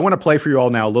 So I want to play for you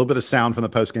all now a little bit of sound from the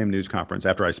post-game news conference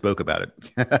after I spoke about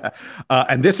it.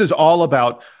 And this is all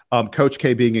about Coach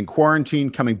K being in quarantine,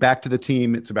 coming back to the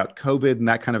team. It's about COVID and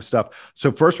that kind of stuff.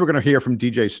 So first we're going to hear from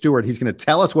DJ Stewart. He's going to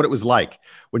tell us what it was like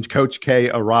when Coach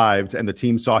K arrived and the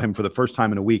team saw him for the first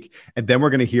time in a week. And then we're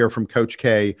going to hear from Coach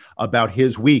K about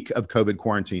his week of COVID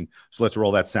quarantine. So let's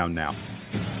roll that sound now.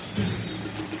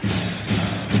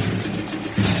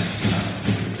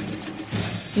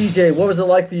 DJ, what was it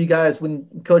like for you guys when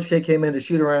Coach K came in to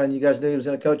shoot around and you guys knew he was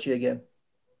going to coach you again?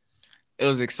 It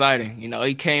was exciting.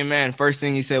 He came in. First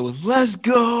thing he said was, "Let's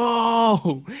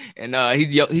go." And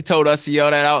he told us to yell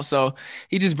that out. So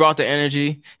he just brought the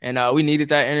energy, and we needed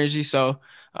that energy. So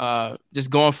just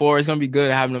going forward, it's going to be good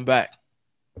having him back.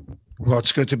 Well,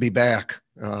 it's good to be back.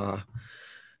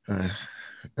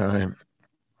 I'm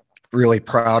really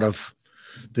proud of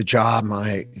the job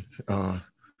my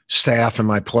staff and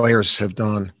my players have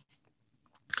done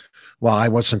while I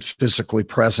wasn't physically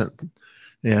present,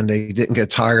 and they didn't get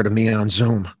tired of me on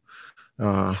Zoom.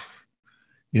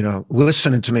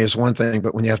 Listening to me is one thing,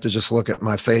 but when you have to just look at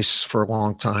my face for a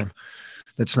long time,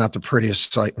 that's not the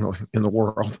prettiest sight in the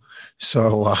world.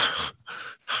 So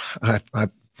I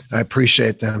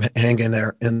appreciate them hanging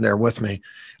in there with me.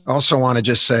 I also want to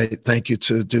just say thank you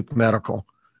to Duke Medical.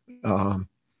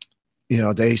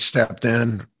 They stepped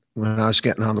in when I was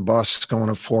getting on the bus going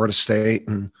to Florida State,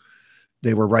 and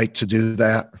they were right to do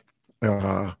that.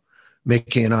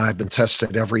 Mickey and I have been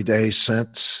tested every day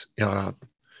since.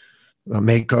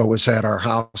 Mako was at our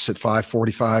house at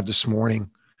 5:45 this morning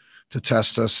to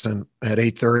test us, and at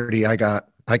 8:30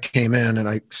 I came in and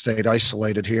I stayed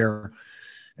isolated here,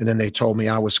 and then they told me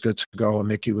I was good to go and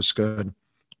Mickey was good.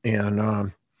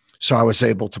 And so I was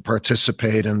able to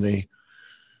participate in the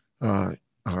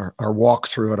our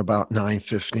walkthrough at about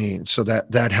 9:15. So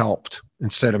that helped,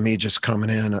 instead of me just coming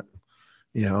in at,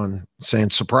 and saying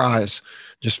surprise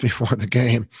just before the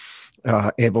game,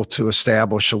 able to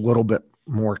establish a little bit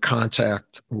more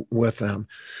contact with them.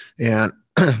 And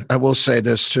I will say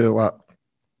this too,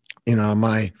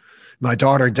 my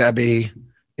daughter Debbie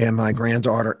and my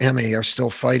granddaughter Emmy are still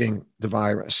fighting the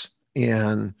virus,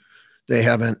 and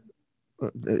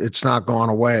it's not gone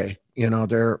away.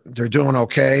 They're doing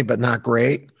okay, but not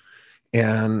great.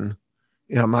 And,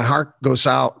 my heart goes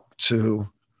out to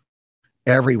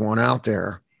everyone out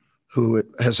there who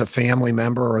has a family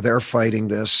member or they're fighting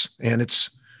this. And it's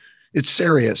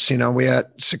serious. We had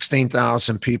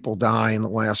 16,000 people die in the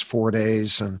last 4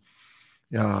 days. And,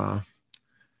 I'm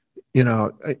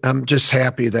just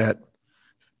happy that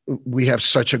we have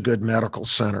such a good medical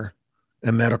center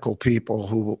and medical people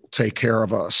who will take care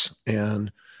of us.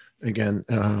 And again,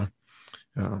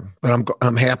 but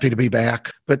I'm happy to be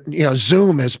back. But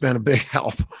Zoom has been a big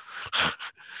help.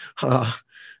 I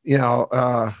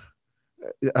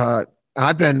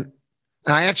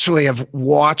actually have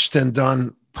watched and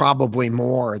done probably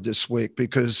more this week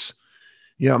because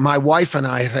my wife and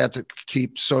I have had to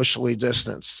keep socially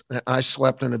distanced. I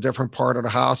slept in a different part of the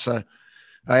house. I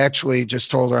actually just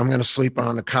told her I'm going to sleep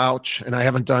on the couch, and I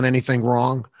haven't done anything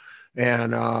wrong.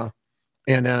 And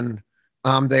then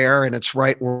I'm there, and it's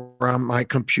right where my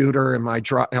computer and my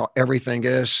everything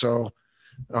is. So,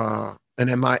 and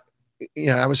then I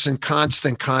was in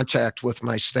constant contact with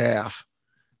my staff.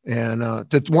 And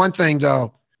the one thing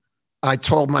though, I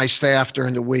told my staff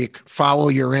during the week, follow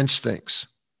your instincts,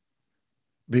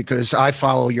 because I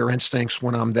follow your instincts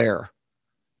when I'm there.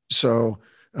 So,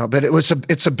 but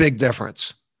it's a big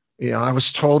difference. I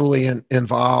was totally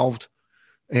involved,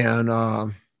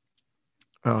 and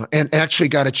actually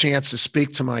got a chance to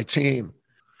speak to my team.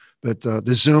 But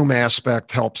the Zoom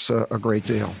aspect helps a great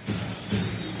deal.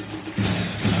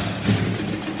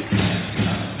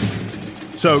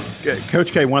 So,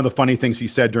 Coach K, one of the funny things he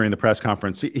said during the press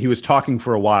conference, he was talking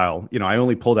for a while. I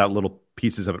only pulled out little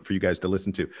pieces of it for you guys to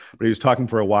listen to, but he was talking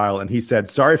for a while, and he said,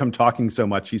 sorry if I'm talking so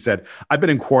much. He said, I've been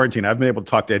in quarantine. I've been able to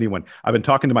talk to anyone. I've been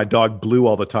talking to my dog Blue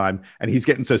all the time, and he's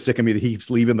getting so sick of me that he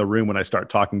keeps leaving the room when I start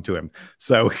talking to him.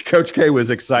 So Coach K was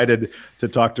excited to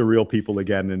talk to real people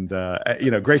again, and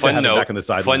great to have him back on the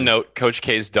sideline. Fun note, Coach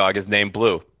K's dog is named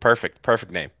Blue.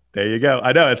 Perfect name. There you go.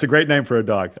 I know, it's a great name for a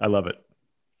dog. I love it.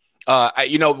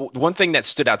 One thing that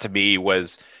stood out to me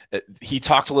was he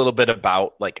talked a little bit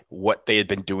about like what they had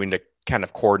been doing to kind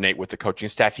of coordinate with the coaching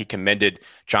staff. He commended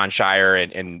John Shire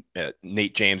and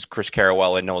Nate James, Chris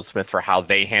Carrawell, and Nolan Smith for how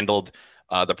they handled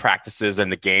the practices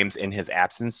and the games in his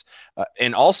absence.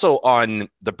 And also on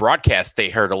the broadcast, they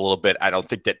heard a little bit, I don't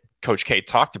think that Coach K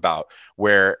talked about,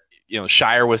 where,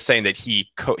 Shire was saying that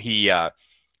he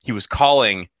was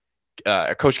calling,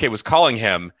 Coach K was calling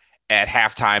him at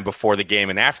halftime, before the game,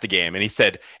 and after the game. And he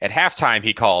said at halftime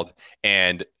he called,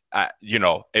 and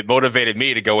it motivated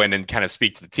me to go in and kind of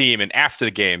speak to the team. And after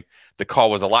the game, the call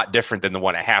was a lot different than the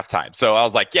one at halftime. So I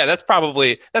was like, yeah, that's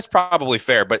probably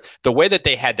fair. But the way that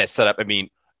they had that set up, I mean,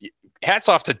 hats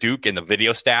off to Duke and the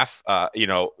video staff.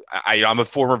 I'm a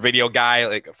former video guy,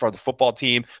 like, for the football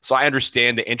team, so I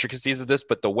understand the intricacies of this.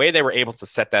 But the way they were able to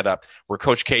set that up, where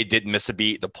Coach K didn't miss a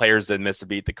beat, the players didn't miss a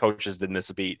beat, the coaches didn't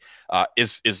miss a beat,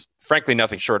 is frankly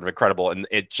nothing short of incredible. And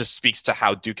it just speaks to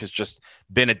how Duke has just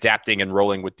been adapting and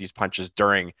rolling with these punches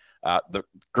during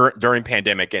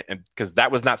pandemic, and because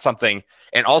that was not something.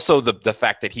 And also the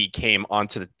fact that he came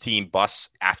onto the team bus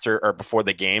after or before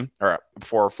the game, or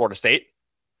before Florida State.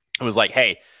 It was like,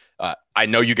 hey, I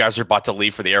know you guys are about to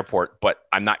leave for the airport, but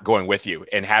I'm not going with you.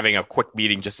 And having a quick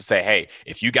meeting just to say, hey,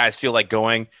 if you guys feel like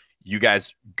going, you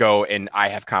guys go, and I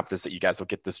have confidence that you guys will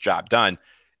get this job done.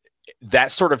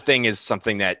 That sort of thing is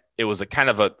something that it was a kind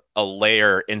of a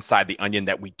layer inside the onion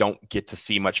that we don't get to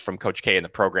see much from Coach K in the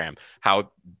program.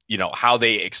 How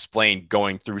they explained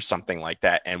going through something like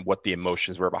that and what the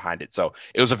emotions were behind it. So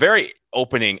it was a very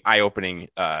eye-opening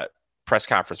press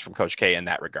conference from Coach K in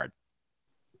that regard.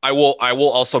 I will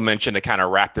also mention, to kind of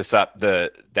wrap this up,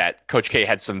 that Coach K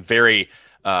had some very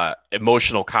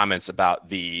emotional comments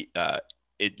about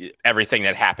everything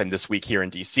that happened this week here in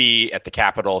DC at the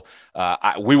Capitol.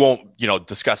 We won't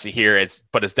discuss it here,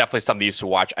 but it's definitely something you used to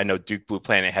watch. I know Duke Blue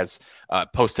Planet has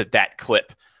posted that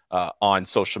clip on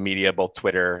social media, both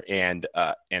Twitter and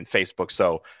Facebook.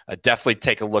 So definitely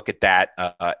take a look at that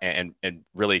and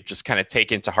really just kind of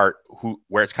take into heart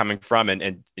where it's coming from.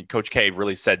 And Coach K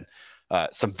really said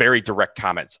some very direct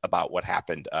comments about what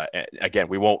happened. Again,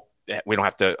 we don't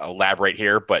have to elaborate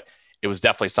here, but it was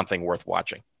definitely something worth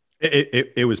watching.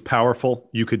 It was powerful.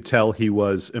 You could tell he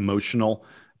was emotional.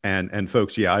 And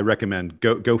folks, yeah, I recommend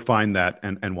go find that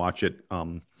and watch it.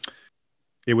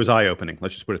 It was eye-opening.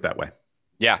 Let's just put it that way.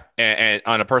 Yeah, and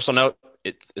on a personal note,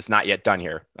 it's not yet done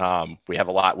here. We have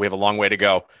a long way to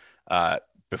go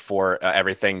before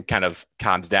everything kind of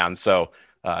calms down. So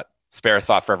spare a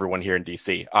thought for everyone here in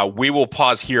DC. We will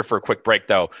pause here for a quick break,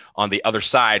 though. On the other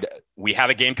side, we have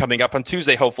a game coming up on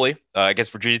Tuesday, hopefully,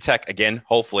 against Virginia Tech, again,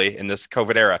 hopefully, in this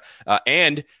COVID era.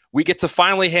 And we get to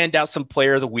finally hand out some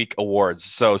Player of the Week awards.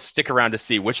 So stick around to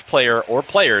see which player or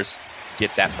players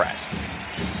get that prize.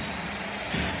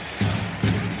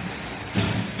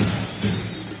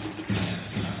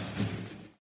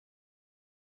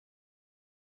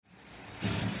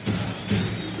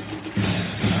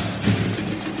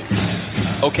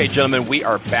 Okay, gentlemen, we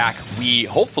are back. We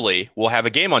hopefully will have a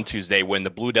game on Tuesday when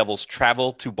the Blue Devils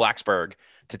travel to Blacksburg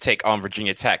to take on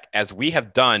Virginia Tech. As we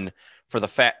have done for the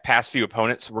past few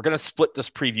opponents, we're going to split this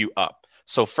preview up.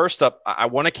 So first up, I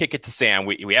want to kick it to Sam.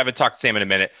 We haven't talked to Sam in a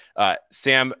minute.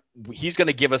 Sam, he's going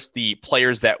to give us the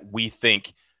players that we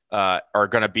think are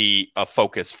going to be a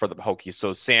focus for the Hokies.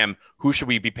 So Sam, who should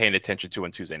we be paying attention to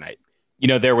on Tuesday night? You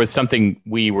know, there was something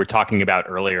we were talking about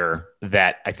earlier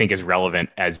that I think is relevant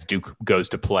as Duke goes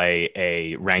to play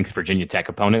a ranked Virginia Tech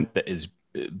opponent that is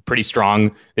pretty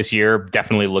strong this year,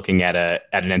 definitely looking at an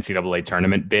NCAA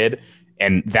tournament bid.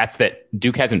 And that's that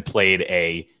Duke hasn't played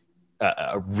a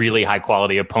really high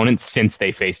quality opponent since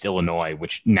they faced Illinois,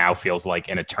 which now feels like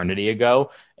an eternity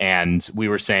ago. And we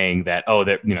were saying that,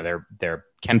 their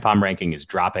KenPom ranking is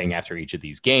dropping after each of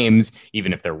these games,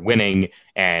 even if they're winning.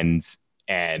 And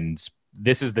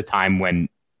this is the time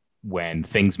when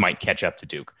things might catch up to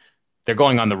Duke. They're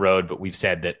going on the road, but we've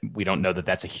said that we don't know that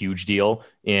that's a huge deal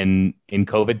in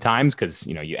COVID times because,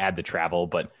 you add the travel,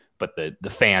 but the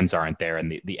fans aren't there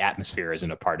and the atmosphere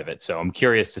isn't a part of it. So I'm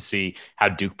curious to see how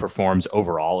Duke performs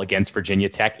overall against Virginia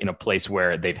Tech in a place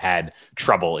where they've had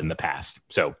trouble in the past.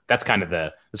 So that's kind of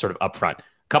the sort of upfront. A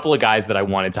couple of guys that I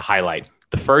wanted to highlight.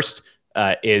 The first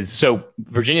so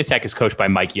Virginia Tech is coached by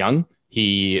Mike Young.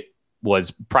 He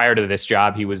was, prior to this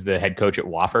job, he was the head coach at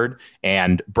Wofford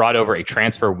and brought over a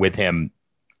transfer with him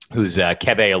who's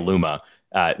Keve Aluma.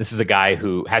 This is a guy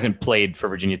who hasn't played for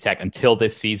Virginia Tech until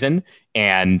this season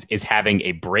and is having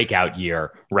a breakout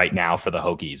year right now for the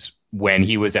Hokies. When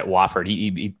he was at Wofford,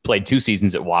 he played 2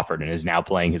 seasons at Wofford and is now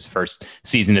playing his first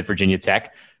season at Virginia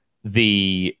Tech.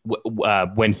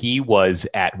 When he was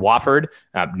at Wofford,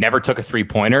 never took a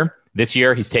 3-pointer. This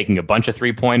year, he's taking a bunch of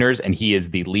 3-pointers, and he is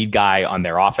the lead guy on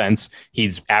their offense.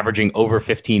 He's averaging over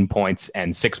 15 points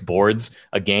and 6 boards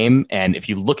a game. And if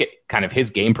you look at kind of his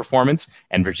game performance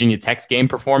and Virginia Tech's game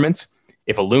performance,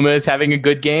 if Aluma is having a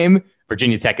good game,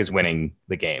 Virginia Tech is winning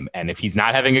the game. And if he's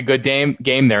not having a good game,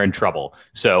 they're in trouble.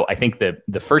 So I think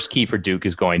the first key for Duke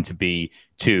is going to be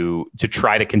to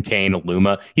try to contain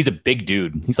Aluma. He's a big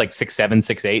dude. He's like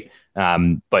 6'7",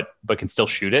 6'8", but can still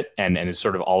shoot it and is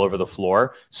sort of all over the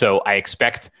floor. So I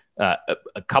expect a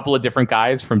couple of different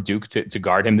guys from Duke to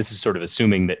guard him. This is sort of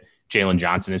assuming that Jalen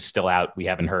Johnson is still out. We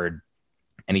haven't heard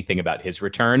anything about his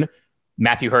return.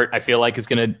 Matthew Hurt, I feel like is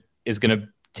going to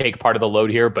take part of the load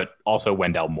here, but also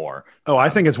Wendell Moore. Oh, I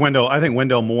think it's Wendell. I think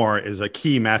Wendell Moore is a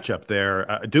key matchup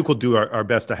there. Duke will do our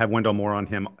best to have Wendell Moore on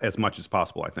him as much as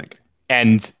possible, I think.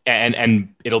 And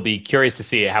it'll be curious to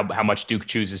see how much Duke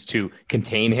chooses to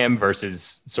contain him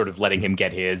versus sort of letting him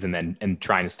get his and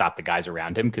trying to stop the guys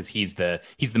around him, because he's the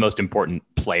most important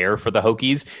player for the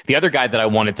Hokies. The other guy that I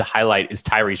wanted to highlight is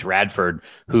Tyrese Radford,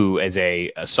 who is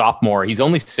a sophomore. He's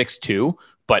only 6'2",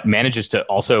 but manages to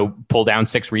also pull down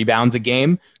 6 rebounds a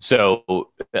game.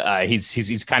 So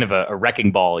he's kind of a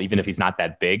wrecking ball, even if he's not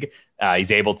that big.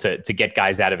 He's able to get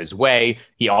guys out of his way.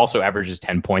 He also averages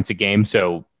 10 points a game.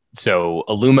 So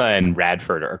Aluma and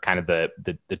Radford are kind of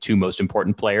the 2 most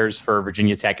important players for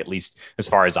Virginia Tech, at least as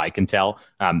far as I can tell.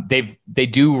 They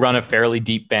do run a fairly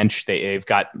deep bench. They've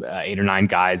got 8 or 9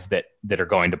 guys that are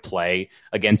going to play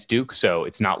against Duke. So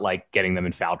it's not like getting them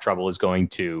in foul trouble is going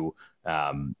to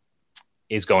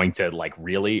like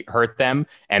really hurt them.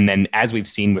 And then, as we've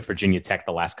seen with Virginia Tech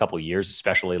the last couple of years,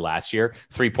 especially last year,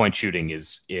 3-point shooting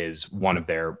is one of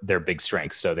their big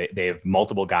strengths. So they have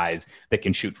multiple guys that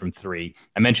can shoot from 3.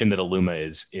 I mentioned that Aluma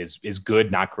is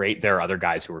good, not great. There are other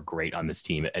guys who are great on this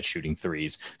team at shooting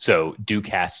 3s. So Duke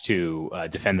has to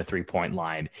defend the 3-point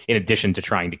line in addition to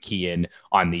trying to key in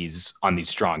on these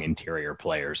strong interior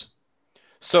players.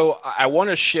 So I want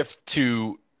to shift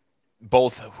to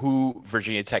both who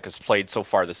Virginia Tech has played so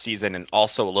far this season and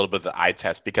also a little bit of the eye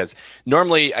test, because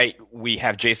normally we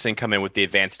have Jason come in with the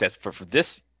advanced stats, but for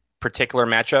this particular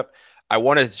matchup, I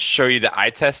want to show you the eye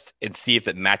test and see if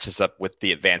it matches up with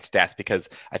the advanced stats, because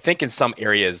I think in some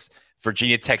areas,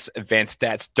 Virginia Tech's advanced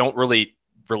stats don't really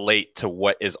relate to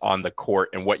what is on the court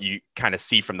and what you kind of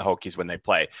see from the Hokies when they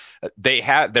play. They're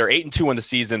 8-2 in the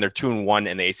season. They're 2-1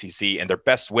 in the ACC, and their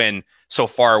best win so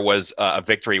far was a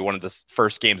victory, one of the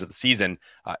first games of the season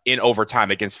in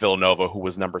overtime against Villanova, who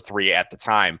was number 3 at the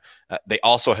time. They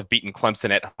also have beaten Clemson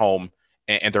at home,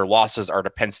 and their losses are to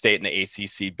Penn State in the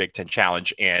ACC Big Ten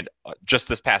Challenge, and just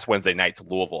this past Wednesday night to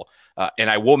Louisville. And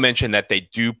I will mention that they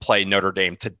do play Notre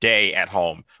Dame today at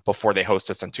home before they host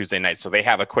us on Tuesday night. So they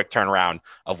have a quick turnaround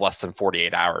of less than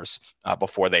 48 hours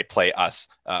before they play us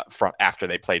from after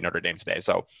they play Notre Dame today.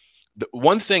 So the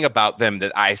one thing about them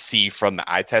that I see from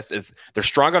the eye test is they're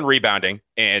strong on rebounding,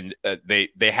 and they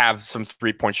have some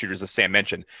 3-point shooters, as Sam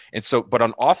mentioned. And so, but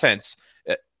on offense,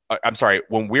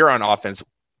 when we're on offense,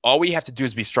 all we have to do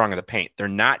is be strong in the paint. They're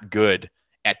not good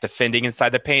at defending inside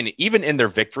the paint. Even in their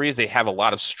victories, they have a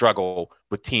lot of struggle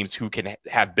with teams who can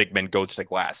have big men go to the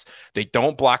glass. They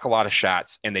don't block a lot of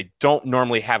shots, and they don't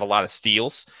normally have a lot of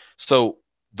steals. So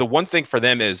the one thing for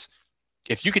them is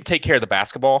if you can take care of the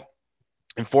basketball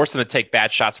and force them to take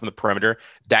bad shots from the perimeter,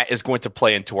 that is going to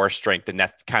play into our strength. And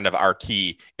that's kind of our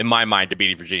key, in my mind, to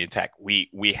beating Virginia Tech. We're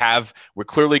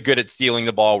clearly good at stealing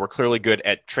the ball. We're clearly good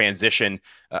at transition.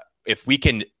 If we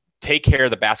can take care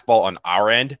of the basketball on our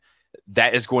end,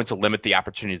 that is going to limit the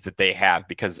opportunities that they have,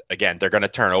 because again, they're going to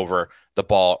turn over the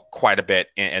ball quite a bit.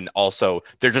 And also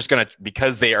they're just going to,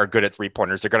 because they are good at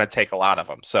 3-pointers, they're going to take a lot of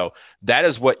them. So that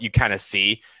is what you kind of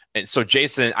see. And so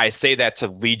Jason, I say that to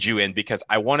lead you in, because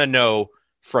I want to know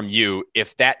from you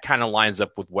if that kind of lines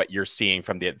up with what you're seeing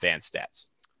from the advanced stats.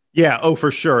 Yeah. Oh,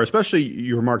 for sure. Especially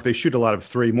you remark, they shoot a lot of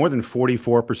 3. More than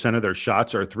 44% of their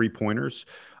shots are 3-pointers.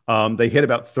 They hit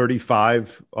about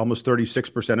 35, almost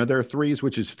 36% of their threes,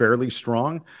 which is fairly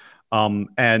strong.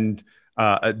 And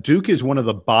Duke is one of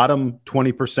the bottom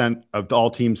 20% of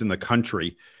all teams in the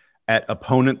country at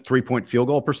opponent 3-point field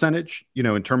goal percentage,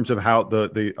 in terms of how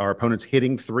our opponents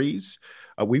hitting threes.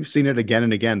 We've seen it again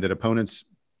and again that opponents,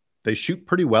 they shoot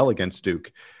pretty well against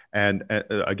Duke. And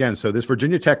again, so this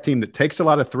Virginia Tech team that takes a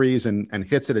lot of threes and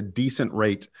hits at a decent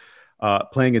rate,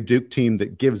 playing a Duke team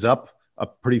that gives up a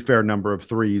pretty fair number of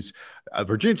threes.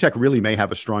 Virginia Tech really may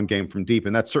have a strong game from deep,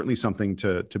 and that's certainly something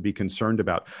to be concerned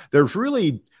about.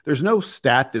 There's no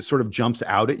stat that sort of jumps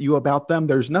out at you about them.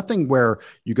 There's nothing where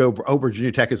you go,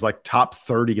 Virginia Tech is like top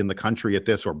 30 in the country at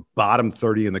this or bottom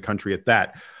 30 in the country at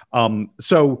that.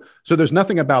 So there's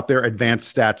nothing about their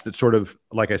advanced stats that sort of,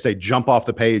 like I say, jump off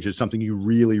the page as something you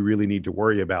really, really need to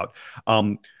worry about.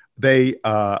 They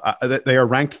are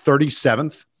ranked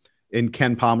 37th in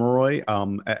Ken Pomeroy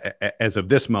as of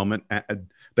this moment.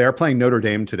 They are playing Notre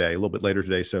Dame today, a little bit later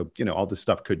today. So, all this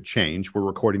stuff could change. We're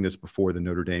recording this before the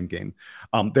Notre Dame game.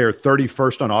 They're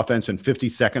 31st on offense and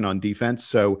 52nd on defense.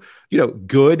 So,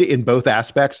 good in both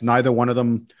aspects. Neither one of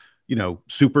them,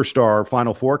 superstar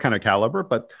Final Four kind of caliber,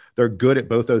 but they're good at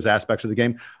both those aspects of the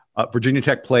game. Virginia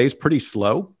Tech plays pretty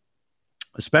slow,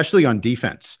 especially on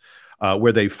defense.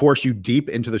 Where they force you deep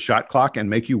into the shot clock and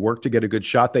make you work to get a good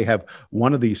shot. They have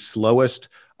one of the slowest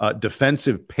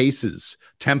defensive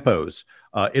tempos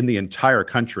in the entire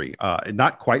country.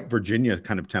 Not quite Virginia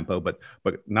kind of tempo, but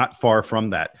not far from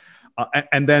that.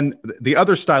 And then the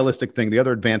other stylistic thing, the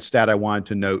other advanced stat I wanted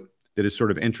to note that is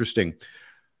sort of interesting.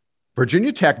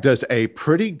 Virginia Tech does a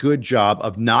pretty good job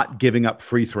of not giving up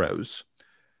free throws.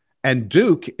 And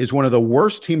Duke is one of the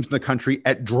worst teams in the country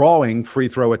at drawing free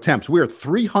throw attempts. We are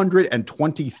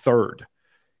 323rd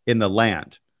in the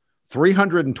land,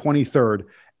 323rd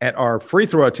at our free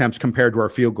throw attempts compared to our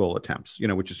field goal attempts,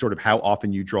 which is sort of how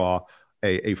often you draw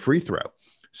a free throw.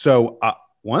 So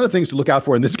one of the things to look out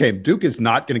for in this game, Duke is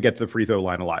not going to get to the free throw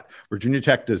line a lot. Virginia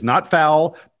Tech does not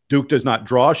foul. Duke does not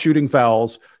draw shooting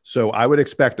fouls. So I would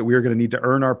expect that we are going to need to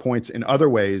earn our points in other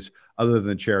ways other than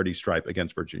the charity stripe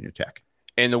against Virginia Tech.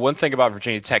 And the one thing about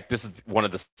Virginia Tech, this is one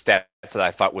of the stats that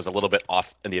I thought was a little bit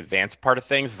off in the advanced part of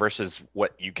things versus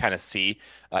what you kind of see.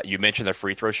 You mentioned their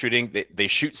free throw shooting. They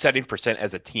shoot 70%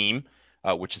 as a team,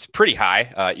 which is pretty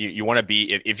high. You want to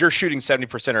be, if you're shooting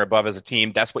 70% or above as a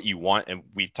team, that's what you want. And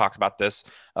we talked about this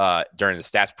during the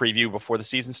stats preview before the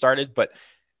season started. But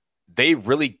they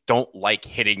really don't like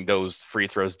hitting those free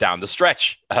throws down the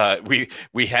stretch.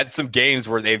 We had some games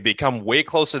where they've become way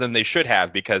closer than they should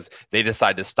have because they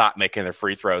decided to stop making their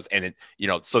free throws. And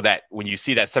so that when you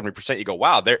see that 70%, you go,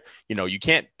 wow, you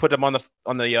can't put them on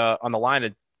the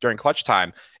line during clutch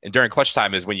time. And during clutch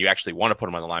time is when you actually want to put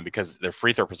them on the line because their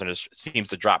free throw percentage seems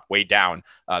to drop way down,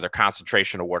 their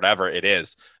concentration or whatever it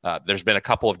is. There's been a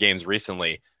couple of games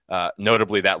recently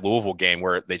notably that Louisville game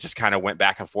where they just kind of went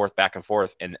back and forth,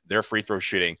 and their free throw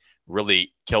shooting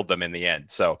really killed them in the end.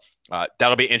 So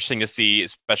that'll be interesting to see,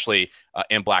 especially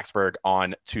in Blacksburg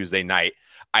on Tuesday night.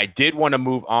 I did want to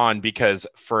move on because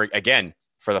for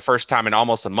the first time in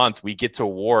almost a month, we get to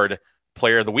award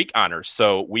Player of the Week honors.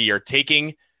 So we are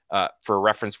taking, for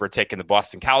reference, we're taking the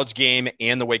Boston College game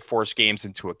and the Wake Forest games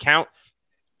into account.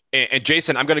 And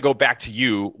Jason, I'm going to go back to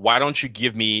you. Why don't you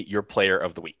give me your Player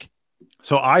of the Week?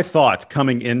 So I thought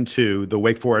coming into the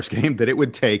Wake Forest game that it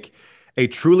would take a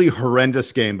truly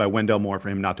horrendous game by Wendell Moore for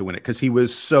him not to win it, because he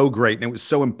was so great and it was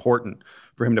so important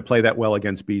for him to play that well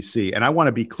against BC. And I want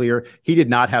to be clear, he did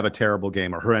not have a terrible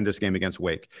game or horrendous game against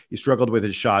Wake. He struggled with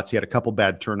his shots. He had a couple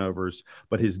bad turnovers,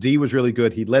 but his D was really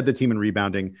good. He led the team in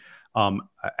rebounding. And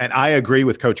I agree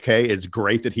with Coach K. It's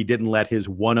great that he didn't let his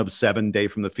 1 of 7 day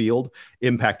from the field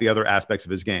impact the other aspects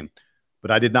of his game.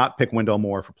 But I did not pick Wendell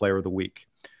Moore for Player of the Week.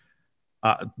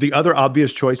 The other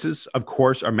obvious choices, of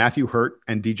course, are Matthew Hurt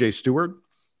and DJ Stewart.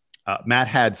 Matt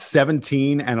had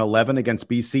 17 and 11 against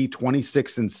BC,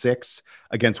 26 and 6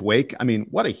 against Wake. I mean,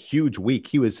 what a huge week.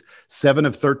 He was 7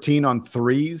 of 13 on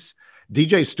threes.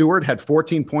 DJ Stewart had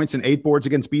 14 points and 8 boards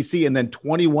against BC, and then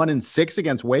 21 and 6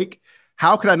 against Wake.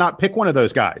 How could I not pick one of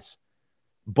those guys?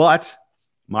 But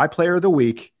my Player of the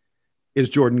Week is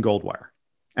Jordan Goldwire.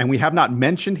 And we have not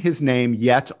mentioned his name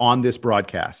yet on this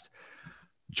broadcast.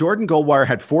 Jordan Goldwire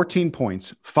had 14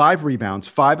 points, 5 rebounds,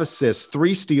 5 assists,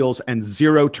 3 steals, and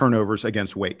 0 turnovers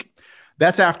against Wake.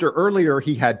 That's after earlier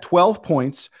he had 12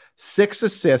 points, 6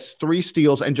 assists, 3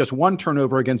 steals, and just 1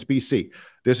 turnover against BC.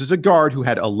 This is a guard who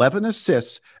had 11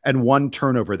 assists and 1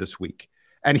 turnover this week.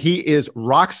 And he is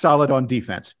rock solid on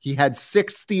defense. He had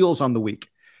 6 steals on the week.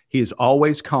 He is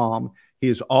always calm. He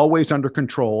is always under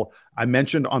control. I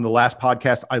mentioned on the last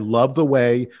podcast, I love the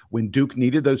way when Duke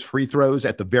needed those free throws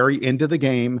at the very end of the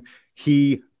game,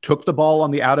 he took the ball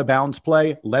on the out of bounds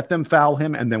play, let them foul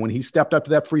him. And then when he stepped up to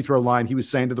that free throw line, he was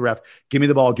saying to the ref, give me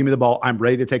the ball. I'm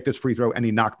ready to take this free throw. And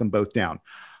he knocked them both down.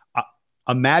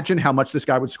 Imagine how much this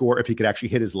guy would score if he could actually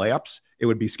hit his layups. It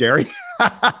would be scary.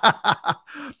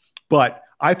 But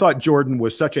I thought Jordan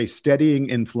was such a steadying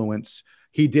influence.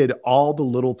 He did all the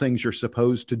little things you're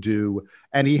supposed to do.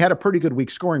 And he had a pretty good week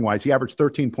scoring wise. He averaged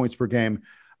 13 points per game.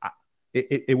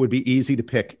 It would be easy to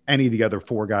pick any of the other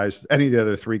 4 guys, any of the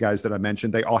other 3 guys that I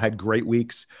mentioned. They all had great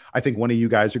weeks. I think one of you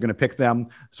guys are going to pick them.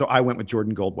 So I went with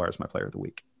Jordan Goldwire as my Player of the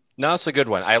Week. No, it's a good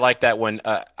one. I like that one.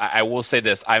 I will say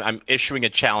this. I'm issuing a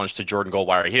challenge to Jordan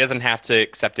Goldwire. He doesn't have to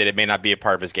accept it. It may not be a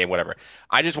part of his game, whatever.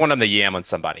 I just want him to yam on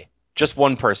somebody. Just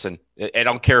one person. I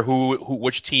don't care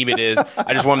which team it is.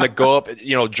 I just want him to go up,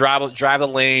 drive the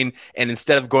lane, and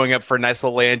instead of going up for a nice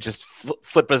little lane, just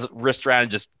flip his wrist around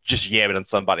and just yam it on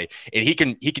somebody. And he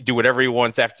can do whatever he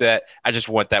wants after that. I just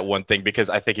want that one thing because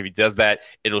I think if he does that,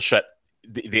 it'll shut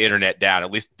the internet down, at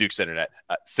least Duke's internet.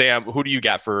 Sam, who do you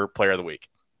got for Player of the Week?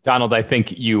 Donald, I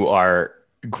think you are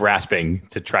grasping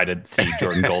to try to see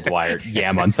Jordan Goldwire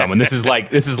yam on someone. This is like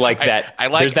that.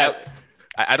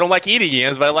 I don't like eating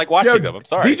yams, but I like watching them. I'm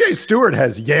sorry. DJ Stewart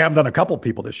has yammed on a couple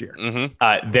people this year.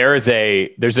 Mm-hmm. There's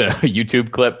a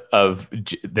YouTube clip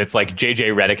that's like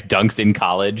JJ Redick dunks in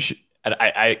college. And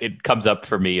it comes up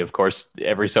for me, of course,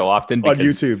 every so often on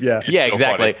YouTube. Yeah, yeah, so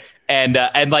exactly. Funny.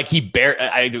 And like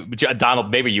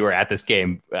Donald, maybe you were at this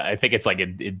game. I think it's like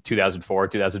in 2004,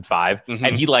 2005,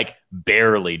 and he like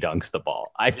barely dunks the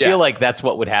ball. I feel like that's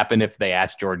what would happen if they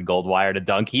asked Jordan Goldwire to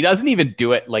dunk. He doesn't even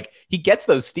do it. Like he gets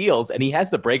those steals and he has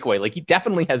the breakaway. Like he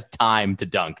definitely has time to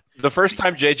dunk. The first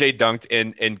time JJ dunked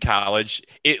in college,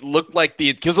 it looked like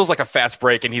because it was like a fast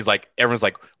break, and everyone's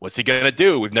like, "What's he gonna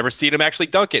do?" We've never seen him actually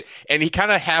dunk it, and he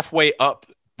kind of halfway up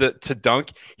to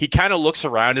dunk, he kind of looks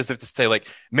around as if to say, like,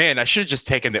 "Man, I should have just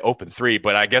taken the open 3,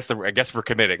 but I guess we're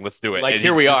committing. Let's do it." Like and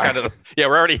here we are. We're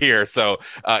already here. So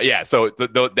so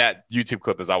that YouTube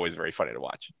clip is always very funny to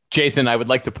watch. Jason, I would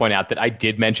like to point out that I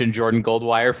did mention Jordan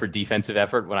Goldwire for defensive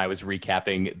effort when I was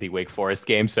recapping the Wake Forest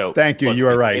game. So thank you. Look, you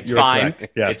are right. It's fine.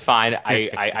 Yes. It's fine.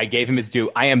 I gave him his due.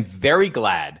 I am very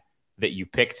glad that you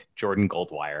picked Jordan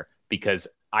Goldwire because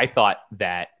I thought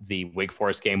that the Wake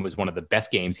Forest game was one of the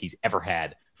best games he's ever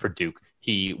had for Duke.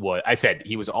 He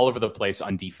was all over the place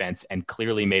on defense and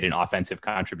clearly made an offensive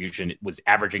contribution. It was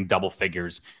averaging double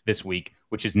figures this week,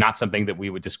 which is not something that we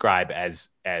would describe as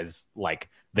like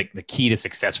the key to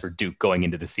success for Duke going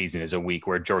into the season is a week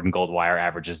where Jordan Goldwire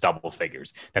averages double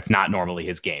figures. That's not normally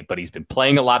his game, but he's been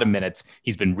playing a lot of minutes.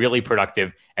 He's been really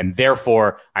productive, and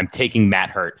therefore I'm taking Matt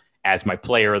Hurt as my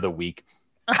Player of the Week.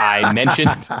 I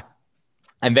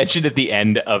I mentioned at the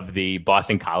end of the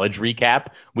Boston College recap,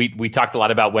 we talked a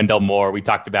lot about Wendell Moore.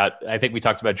 I think we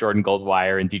talked about Jordan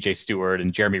Goldwire and DJ Stewart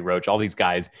and Jeremy Roach, all these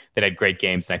guys that had great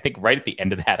games. And I think right at the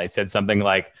end of that, I said something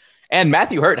like, and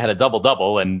Matthew Hurt had a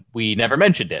double-double, and we never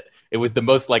mentioned it. It was the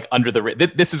most like under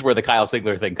the. This is where the Kyle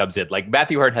Sigler thing comes in. Like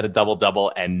Matthew Hurt had a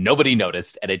double-double, and nobody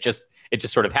noticed, and it just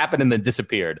sort of happened and then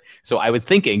disappeared. So I was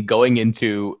thinking going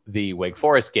into the Wake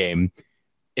Forest game,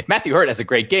 if Matthew Hurt has a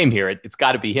great game here, it's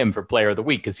got to be him for Player of the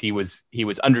Week because he was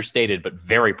understated but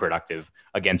very productive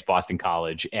against Boston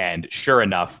College, and sure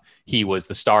enough, he was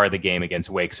the star of the game against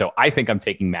Wake. So I think I'm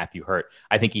taking Matthew Hurt.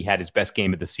 I think he had his best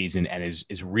game of the season and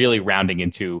is really rounding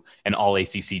into an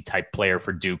All-ACC type player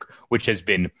for Duke, which has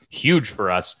been huge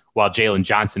for us while Jalen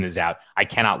Johnson is out. I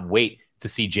cannot wait to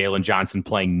see Jalen Johnson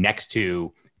playing next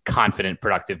to confident,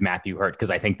 productive Matthew Hurt, because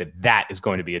I think that is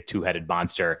going to be a two-headed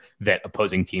monster that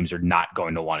opposing teams are not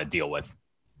going to want to deal with.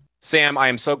 Sam, I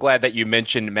am so glad that you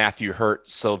mentioned Matthew Hurt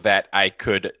so that I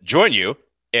could join you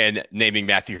in naming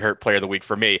Matthew Hurt Player of the Week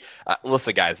for me.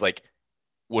 Listen, guys, like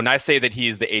when I say that he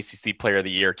is the ACC Player of the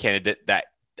Year candidate, that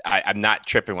I'm not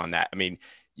tripping on that. I mean,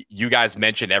 you guys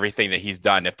mentioned everything that he's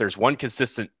done. If there's one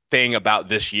consistent thing about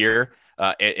this year,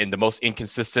 in the most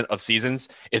inconsistent of seasons,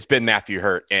 it's been Matthew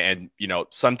Hurt. And, you know,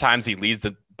 sometimes he leads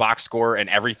the box score and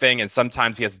everything, and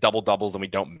sometimes he has double doubles and we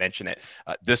don't mention it.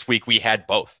 This week we had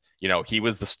both. You know, he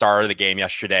was the star of the game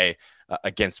yesterday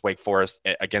against Wake Forest.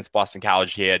 Against Boston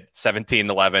College, he had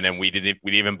 17-11, and we didn't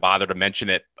even bother to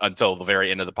mention it until the very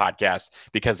end of the podcast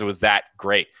because it was that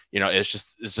great. You know, it's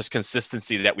just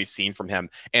consistency that we've seen from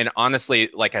him. And honestly,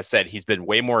 like I said, he's been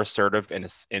way more assertive in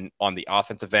on the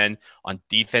offensive end. On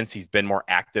defense, he's been more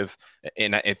active.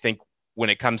 And I think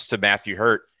when it comes to Matthew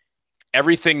Hurt,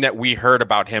 everything that we heard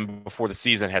about him before the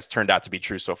season has turned out to be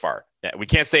true so far. We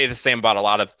can't say the same about a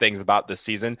lot of things about this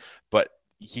season, but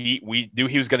we knew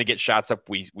he was going to get shots up.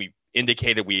 We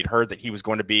indicated, we had heard that he was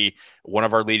going to be one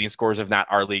of our leading scorers, if not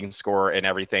our leading scorer and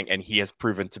everything. And he has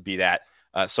proven to be that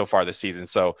so far this season.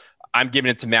 So I'm giving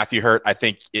it to Matthew Hurt. I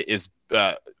think it is,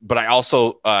 but I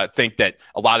also think that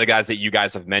a lot of the guys that you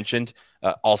guys have mentioned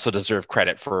also deserve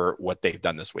credit for what they've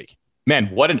done this week.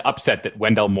 Man, what an upset that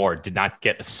Wendell Moore did not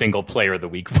get a single Player of the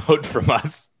Week vote from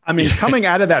us. I mean, coming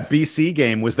out of that BC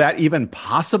game, was that even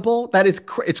possible? That is,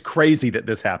 it's crazy that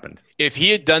this happened. If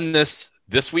he had done this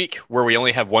week, where we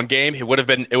only have one game, it would have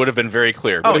been very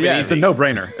clear. Oh yeah, it's a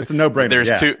no-brainer. It's a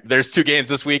no-brainer. There's two games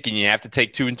this week, and you have to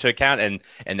take two into account,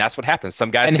 and that's what happens.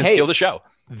 Some guys can steal the show.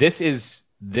 This is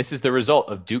the result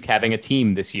of Duke having a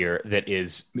team this year that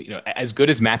is, you know, as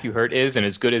good as Matthew Hurt is, and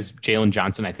as good as Jalen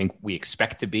Johnson, I think we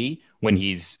expect to be when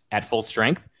he's at full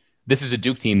strength. This is a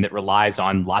Duke team that relies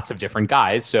on lots of different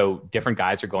guys. So different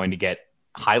guys are going to get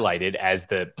highlighted as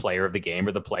the player of the game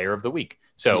or the player of the week.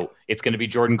 So It's going to be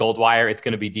Jordan Goldwire. It's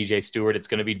going to be DJ Stewart. It's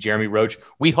going to be Jeremy Roach.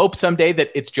 We hope someday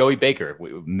that it's Joey Baker.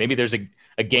 Maybe there's a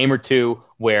game or two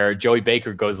where Joey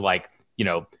Baker goes 5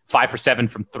 for 7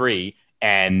 from 3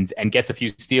 and gets a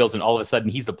few steals, and all of a sudden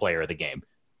he's the player of the game.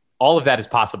 All of that is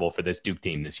possible for this Duke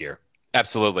team this year.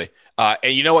 Absolutely.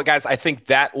 And you know what, guys? I think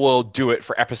that will do it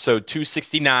for episode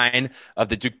 269 of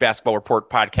the Duke Basketball Report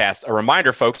podcast. A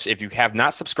reminder, folks, if you have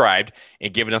not subscribed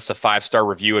and given us a 5-star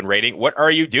review and rating, what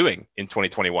are you doing in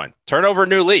 2021? Turn over a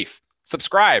new leaf.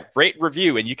 Subscribe, rate,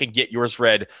 review, and you can get yours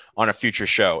read on a future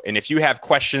show. And if you have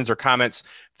questions or comments,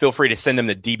 feel free to send them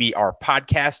to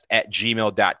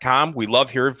dbrpodcast@gmail.com. We love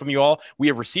hearing from you all. We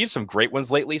have received some great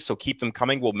ones lately, so keep them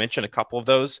coming. We'll mention a couple of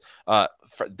those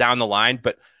down the line,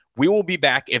 but we will be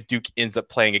back if Duke ends up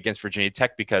playing against Virginia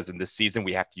Tech, because in this season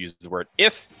we have to use the word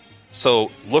if.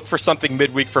 So look for something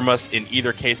midweek from us in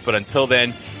either case. But until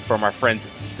then, from our friends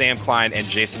Sam Klein and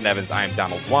Jason Evans, I am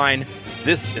Donald Wine.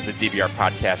 This is the DBR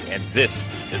podcast, and this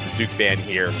is the Duke Band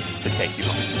here to take you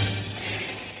home.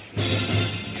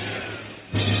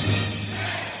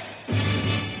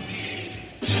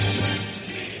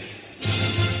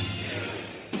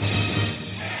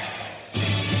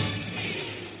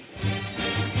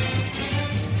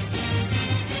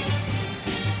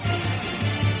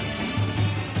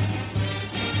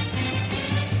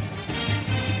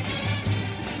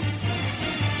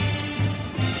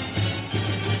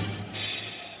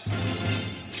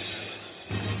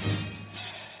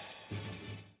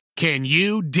 Can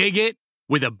you dig it?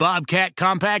 With a Bobcat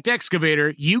compact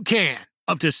excavator, you can.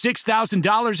 Up to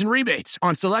 $6,000 in rebates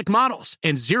on select models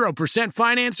and 0%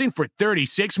 financing for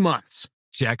 36 months.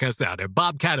 Check us out at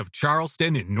Bobcat of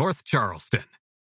Charleston in North Charleston.